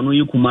mene de ono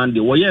yikumande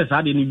wo yes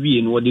ade ni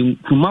wie no de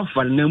kuma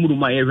fa na muru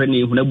ma ye hwe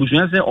ne hu na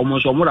busuan se omo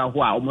so mura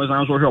ho a omo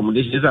san so hwe omo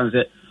de hye san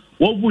se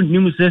wo bu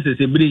nim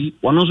se bire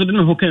wono so de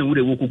ne ho kan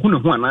wure wo kuku ne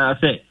ho ana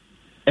se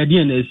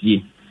ɛdeɛ na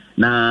esie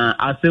na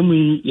asɛm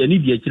yi yɛ ne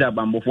die kyerɛ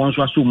abambɔfoɔ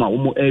nso aso mu a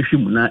wɔn ɛhwɛ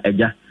mu na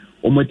ɛgya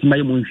wɔn atima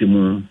yɛ mu nhwɛ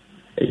mu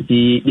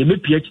eti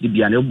yɛbɛpia akyiri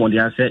bia na ɛbɔ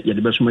ndeɛ sɛ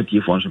yɛde bɛsoma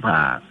tiefoɔ nso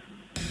paa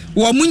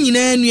wɔn mu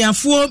nyinaa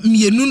nuafoɔ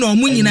mmienu na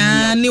wɔn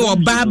nyinaa ne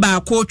ɔbaa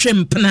baako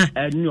twempena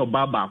ne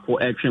ɔbaa baako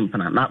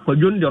twempena na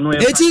kwadwo no deɛ no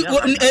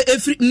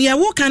eti nea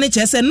woka ne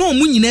kyerɛ sɛ na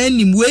wɔn nyinaa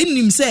nim wei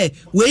nim sɛ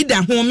wei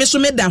da ho me so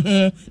me da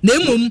ho na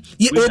mmom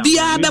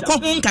obiara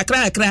bɛkɔ ho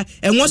nkakrakra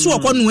ɛnwo so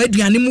wɔkɔ no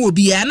aduane mu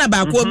obiara na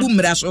baako abu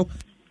mmira so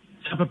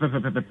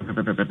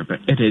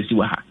ɛtɛ esi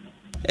wɔ ha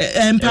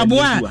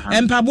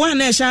mpaboa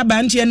na ɛhyɛ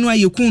abanteɛ no a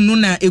yɛkun no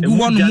na egu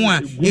hɔ no mu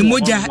a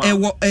emogya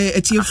ɛwɔ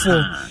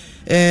etiefo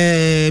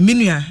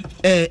minua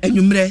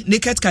enwumre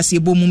naked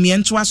kasebo mu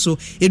miento aso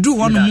edu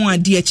hɔ no mu a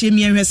de akyɛ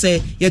mienhwɛ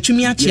sɛ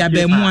yɛtumi akyea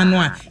ba mu ano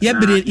a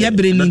yɛbre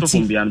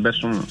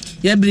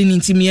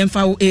ninti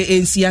mienfa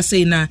ensi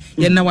ase na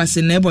yɛna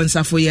wase na ɛbɔ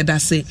nsafo yɛda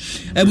se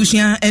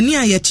abusua ɛne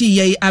a yɛkyi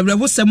yɛ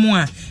awerɛhosɛm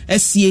a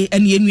asie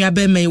ɛne enua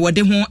ba mai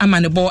wɔde ho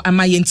amanebɔ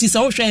ama yɛnti sɛ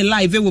wohwɛ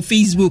live wɔ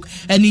Facebook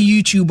ɛne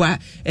YouTube a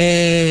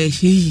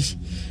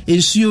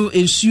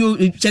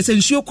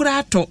nsuo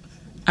kura atɔ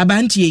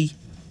abantie yi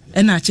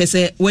ɛna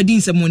kyɛ wadi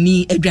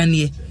nsɛmoni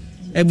adwaneɛ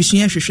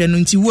abusua hwehwɛ no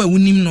nti wo a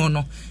wonim no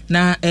no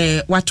na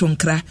wato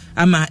nkra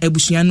ama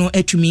abusua no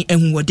atumi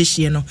ahu wɔde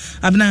hye no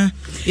abna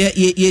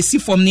yɛsi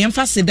fam ne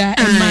mfa seda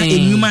ma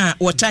enwuma a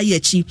wɔta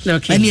yɛchi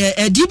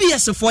ɛne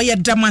DBS fo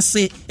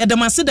yɛdamase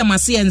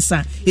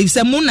ensa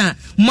efisɛ mo na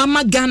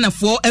mama Ghana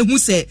fo ahu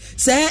sɛ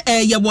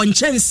yɛwɔ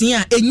nkyɛnse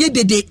a enye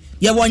dede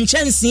yɛwɔ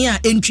nkyɛnse a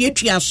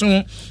entuatua so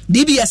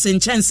DBS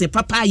nkyɛnse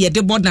papa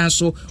yɛde bodan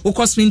so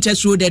wokɔ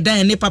Spintex Road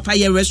dan ne papa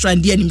yɛ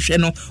restaurant di animhwɛ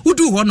no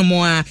wodu hɔ no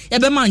mo a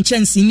yɛbɛma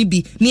nkyɛnse ni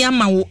bi ne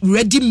ama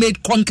ready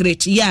made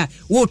concrete ya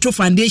wo to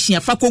foundation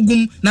afa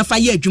kogum na fa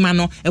yɛ adwuma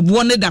no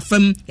ɛboɔ ne da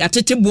fam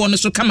yɛatete boɔ no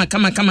so kama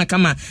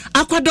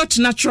Aquadot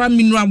natural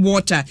mineral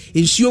water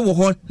nsuo wɔ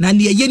hɔ na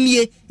ne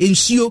yɛnie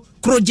nsuo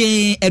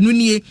kroje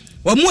enunie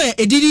omo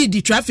edidi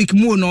di traffic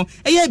mu no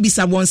eya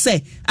bisa won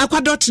se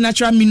Aquadot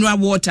natural mineral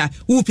water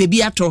wo pe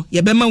bi ato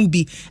ye bema wo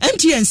bi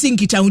NTNC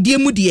nkitahudie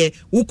mu de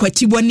wo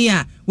kwati boni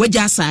a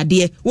waja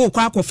asade wo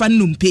kwa akofa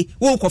nnumpe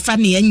wo kofa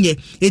ne enye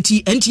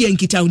eti NTN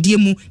nkitahudie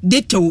mu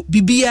deto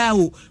bibia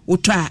wo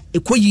to a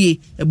ekoyie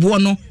ebo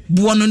no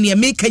ne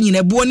meka nyina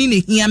ebo ni ne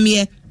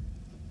hiame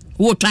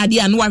wo tade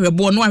anu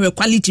ahwebo no ahwe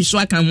quality so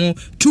aka ho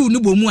tu no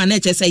bomu ana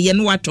eche se ye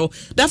no wato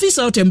that is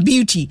out and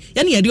beauty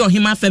ye ne ye de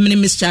ohima feminine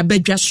mixture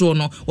badwa so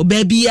no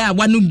oba bia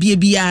wanu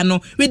bia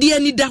no we de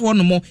ani da ho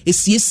no mo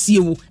esiesie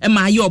wo e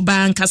ma ye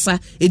oba nkasa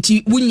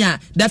eti wunya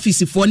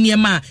dafisi fo ne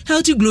ma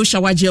healthy glow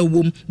shower gel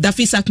wom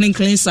dafis acne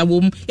cleanser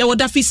wom ye wo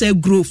dafis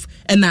growth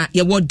na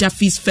ye wo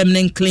dafis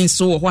feminine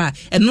cleanser wo a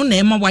eno na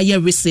e ma wa ye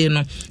rese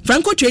no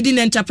Franco Trading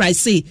Enterprise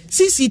say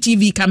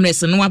CCTV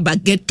cameras no aba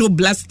ghetto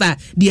blaster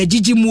de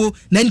agigimuo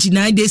na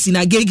 9 days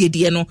na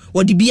gegedie no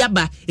wodi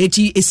biaba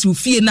eti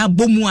esiufie na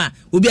bomu a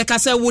obi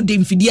akasa wo de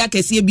mfidi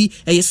akese bi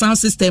sound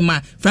system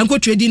a Franco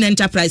Trading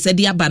Enterprise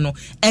de aba no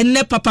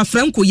enne papa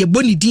Franco ye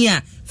boni din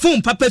a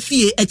phone papa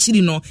fie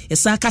akiri no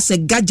esa akase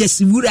gadgets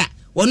wura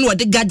wonu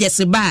wode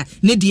gadgets ba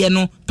ne de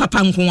no papa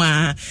nko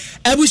a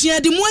abusia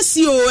de mu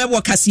asio e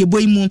wo kase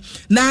boy mu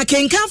na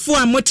kenkanfo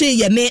a mote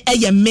ye ne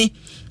eyemme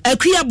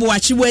akua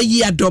boachi wa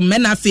yi adom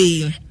na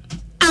fe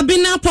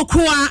abina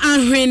pokoa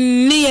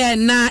ahwenneɛ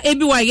na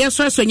ebi wa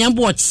yeso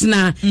nyambo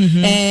otsena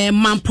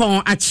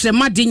mampon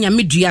akyeremade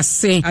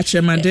nyameduase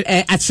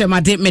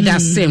akyeremade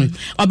medase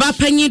oba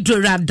panyi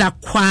dora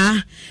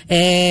dakwa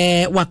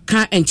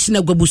waka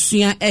enchina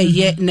gwabusua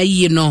eye na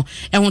yi no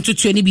ehon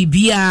tutu ne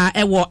bibia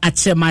ewo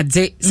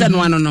akyeremade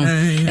seno ano no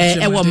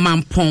ewo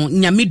mampon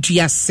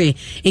nyameduase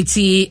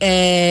nti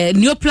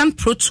neoplan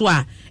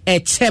protoa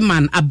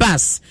chairman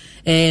Abbas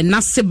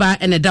Nasiba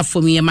eneda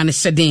fomi ye mane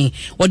hyeden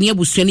woni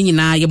abusua ni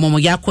nyina ye momo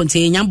ya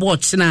konte nyambo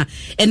ochena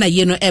ena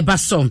ye no eba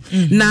so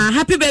na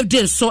happy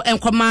birthday so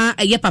enkoma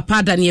ye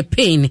papa Daniel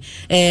Pain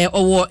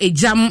owo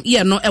ejam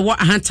ye no ewo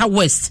Ahanta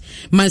West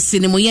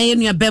mansini mo ye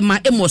nua bema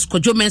emos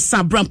kojo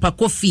mensa brampa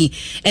kofi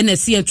ena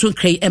si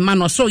entunkrai ema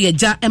no so ye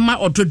ja ema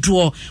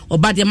ododo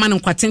obade ma no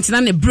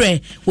kwatentena ne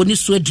bre woni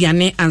so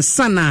aduane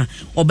ansana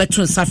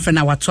obeto nsafre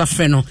na wato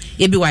afre no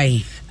ebi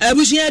wai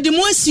abusia de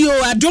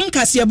moasio adom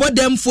kase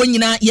bodamfo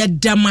nyina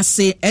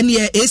yedamase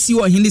ene esi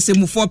ohene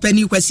semufo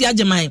pani kwasi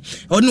ageman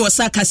one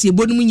osa kase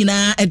bodum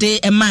nyina ede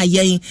ema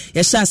yen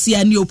yesase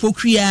ani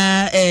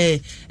opokria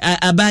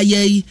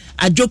abaye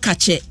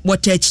adwokache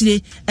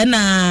wotachire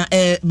ena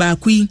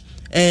baakui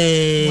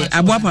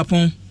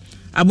aboapapon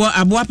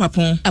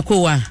aboapapon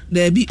akowa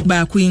de bi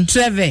baakui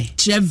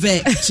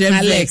Trevor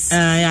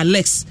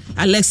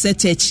Alex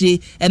Techi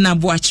ena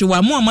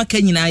boachiwa mo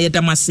amaka nyina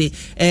yedamase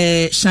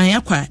shan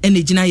yakwa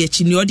ene gina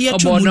yachi ni ode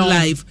atu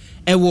live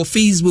ɛwɔ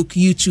Facebook,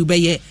 YouTube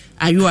ɛyɛ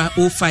Ayoa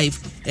 05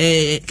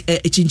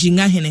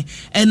 echinjinga hene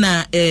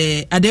ɛna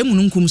ademu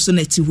nkum so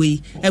na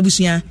tiwe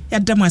abusua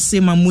yadam ase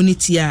ma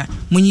moniti a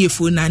monye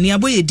phone na ne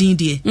aboye din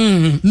de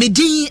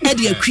medin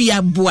ade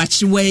akua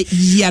boachewe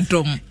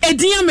yadom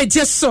edin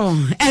ameje so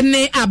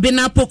ene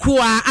abena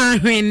pokuwa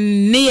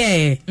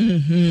ahwenne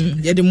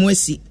yede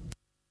moasi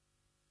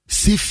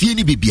se fie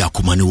ni bibia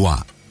komane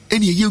wa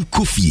ene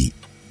yenko fie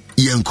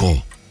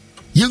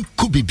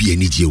yenko bibia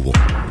ni jewo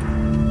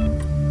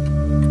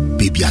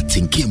baby I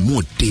think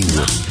more day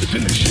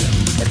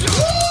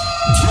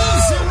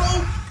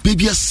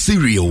baby a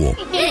cereal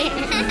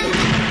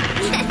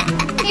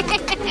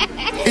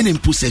and then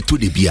push to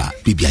the beer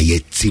baby I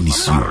yet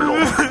tennis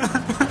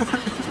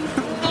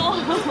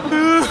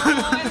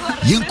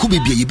yanko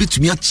baby you bet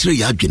me a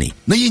tray agony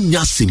na yen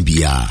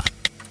bia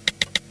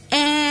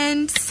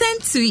and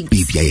sentry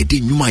baby I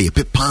didn't know my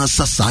pepa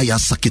sasaya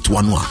sakit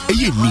wanwa e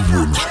ye ni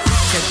wono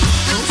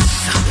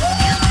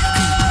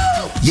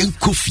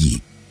yanko fie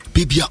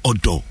baby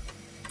odo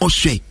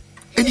ohwe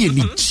eni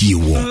eni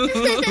jiwo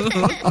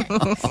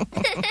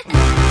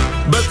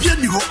baby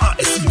ni ho a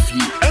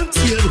esifie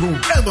MTN home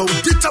ema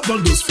data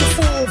bundles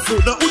for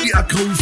na odi account